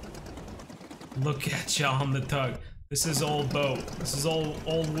 Look at you on the tug. This is old boat. This is old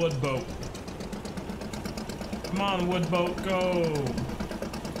wood boat. Come on, wood boat, go!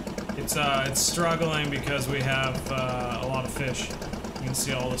 It's struggling because we have a lot of fish. You can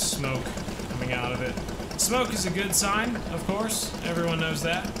see all the smoke coming out of it. Smoke is a good sign, of course. Everyone knows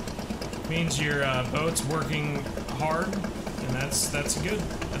that. It means your boat's working hard, and that's a good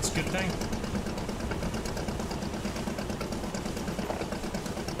thing.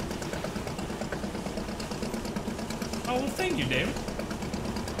 Oh, well, thank you, David.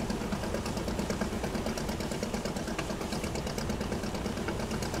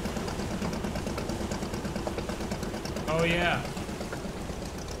 Oh, yeah.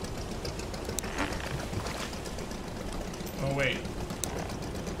 Oh, wait.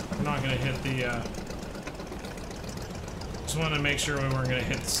 We're not gonna hit the, just wanted to make sure we weren't gonna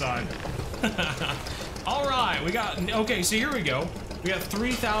hit the side. Alright, we got... Okay, so here we go. We got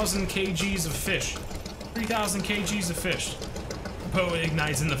 3,000 kgs of fish. 3,000 kgs of fish. The boat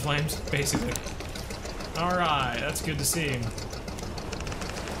ignites in the flames, basically. Alright, that's good to see.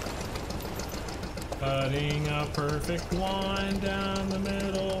 Cutting a perfect line down the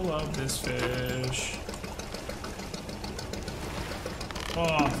middle of this fish.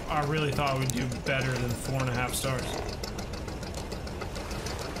 Oh, I really thought we'd do better than 4.5 stars.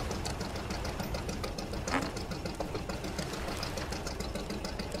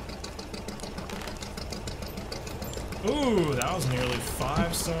 Ooh, that was nearly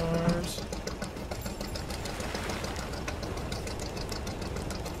 5 stars.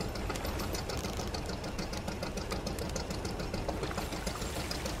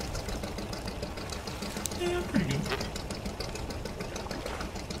 Yeah, pretty good.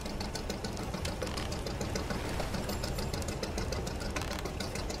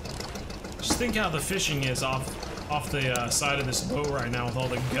 Just think how the fishing is off the side of this boat right now with all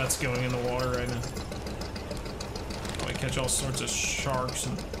the guts going in the water right now. I catch all sorts of sharks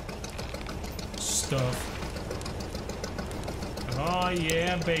and stuff. Oh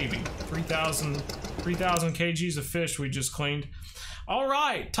yeah, baby. 3,000 kgs of fish we just cleaned. All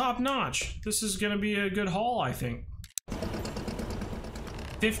right, top notch. This is gonna be a good haul, I think.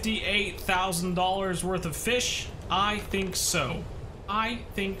 $58,000 worth of fish. I think so. I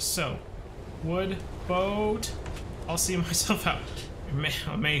think so. Wood, boat. I'll see myself out.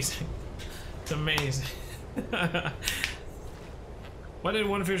 Amazing. It's amazing. What did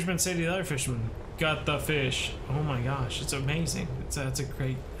one fisherman say to the other fisherman? Got the fish. Oh my gosh, it's amazing. That's a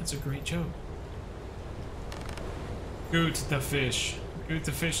great joke. Goot the fish. Goot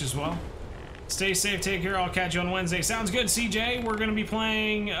the fish as well. Stay safe, take care, I'll catch you on Wednesday. Sounds good, CJ. We're gonna be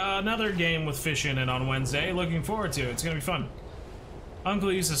playing another game with fish in it on Wednesday. Looking forward to it. It's gonna be fun.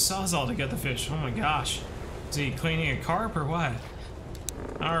 Uncle used a sawzall to get the fish. Oh my gosh. Is he cleaning a carp or what?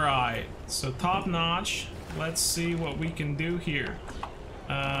 Alright, so top notch. Let's see what we can do here.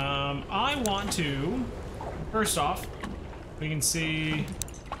 I want to, first off, we can see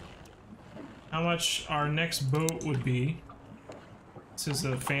how much our next boat would be. This is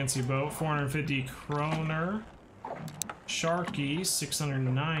a fancy boat, 450 kroner. Sharky,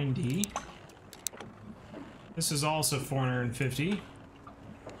 690. This is also 450.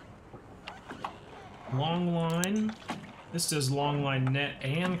 Long line. This does long line net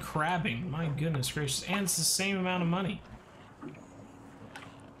and crabbing. My goodness gracious. And it's the same amount of money.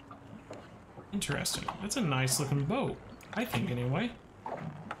 Interesting. That's a nice looking boat. I think anyway.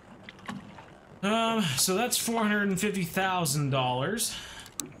 So that's $450,000.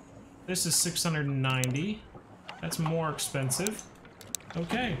 This is 690. That's more expensive.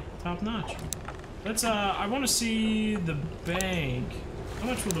 Okay, top notch. Let's I want to see the bank. How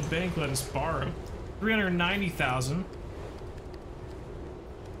much will the bank let us borrow? 390,000.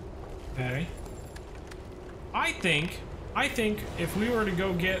 Okay. I think if we were to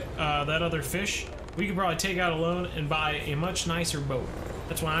go get that other fish, we could probably take out a loan and buy a much nicer boat.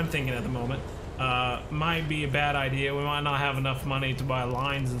 That's what I'm thinking at the moment. Might be a bad idea. We might not have enough money to buy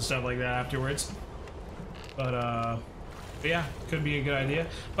lines and stuff like that afterwards. But yeah, could be a good idea.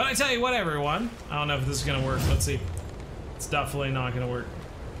 But I tell you what, everyone, I don't know if this is gonna work. Let's see. It's definitely not gonna work.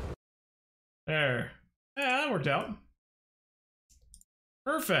 There. Yeah, that worked out.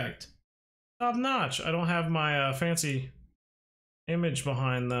 Perfect. Top notch. I don't have my fancy image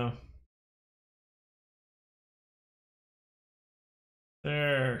behind though.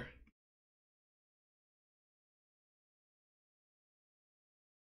 There.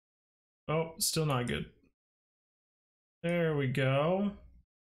 Oh, still not good. There we go.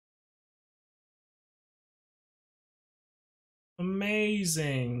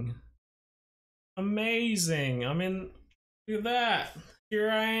 Amazing. Amazing. I mean, look at that. Here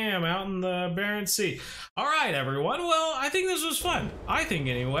I am out in the Barents Sea. All right, everyone. Well, I think this was fun. I think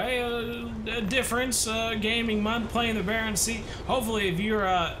anyway. A difference, gaming month, playing the Barents Sea. Hopefully, if you're,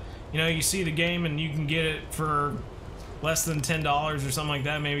 you know, you see the game and you can get it for less than $10 or something like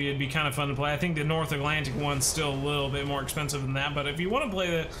that, maybe it'd be kind of fun to play. I think the North Atlantic one's still a little bit more expensive than that, but if you want to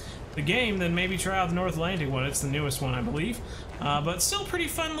play the game, then maybe try out the North Atlantic one. It's the newest one, I believe. But still pretty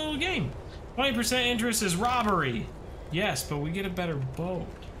fun little game. 20% interest is robbery. Yes, but we get a better boat.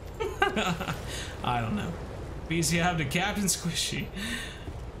 I don't know. BC have the Captain Squishy.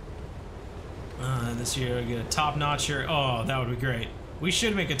 This year I get a top-notch shirt. Oh, that would be great. We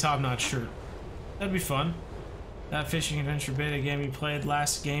should make a top-notch shirt. That'd be fun. That fishing adventure beta game you played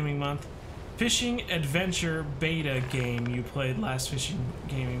last gaming month. Fishing adventure beta game you played last fishing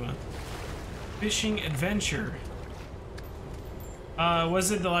gaming month. Fishing adventure.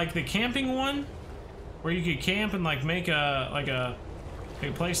 Was it like the camping one? Where you could camp and like make a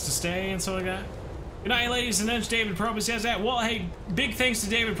place to stay and stuff like that? Good night, ladies and gents. David Probus says that. Well, hey, big thanks to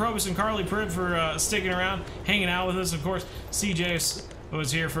David Probus and Carly Pritt for sticking around, hanging out with us. Of course, CJ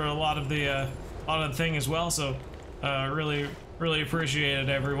was here for a lot of the thing as well. So really appreciate it,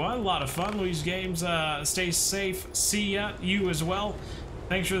 everyone. A lot of fun. Louise Games. Stay safe. See ya. You as well.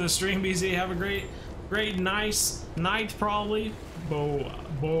 Thanks for the stream, BZ. Have a great, nice night, probably. Boat.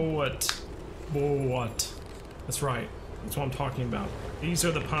 That's right. That's what I'm talking about. These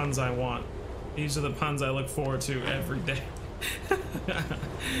are the puns I want. These are the puns I look forward to every day.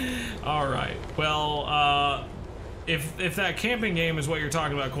 All right. Well, if that camping game is what you're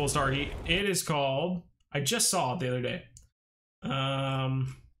talking about, Cool Star Heat, it is called. I just saw it the other day.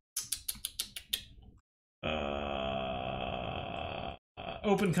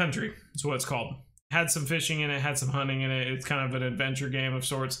 Open Country is what it's called. Had some fishing in it, had some hunting in it. It's kind of an adventure game of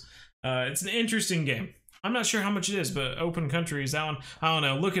sorts. It's an interesting game. I'm not sure how much it is, but Open Country is that one. I don't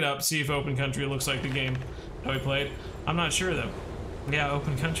know. Look it up. See if Open Country looks like the game that we played. I'm not sure though. Yeah,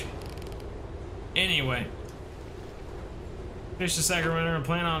 Open Country. Anyway. Fish the Sacramento and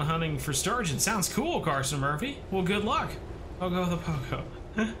plan on hunting for sturgeon. Sounds cool, Carson Murphy. Well, good luck. Pogo the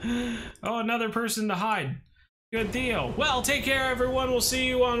Pogo. Oh, another person to hide. Good deal. Well, take care, everyone. We'll see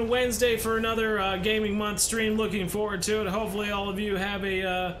you on Wednesday for another Gaming Month stream. Looking forward to it. Hopefully all of you have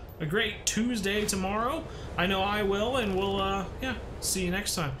a great Tuesday tomorrow. I know I will, and we'll, yeah, see you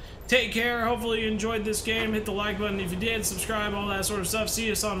next time. Take care. Hopefully you enjoyed this game. Hit the like button if you did. Subscribe, all that sort of stuff.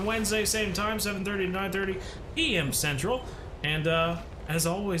 See us on Wednesday, same time, 7:30 to 9:30 p.m. Central. And, as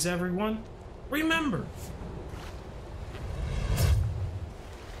always, everyone, remember...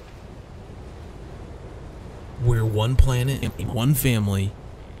 We're one planet and one family.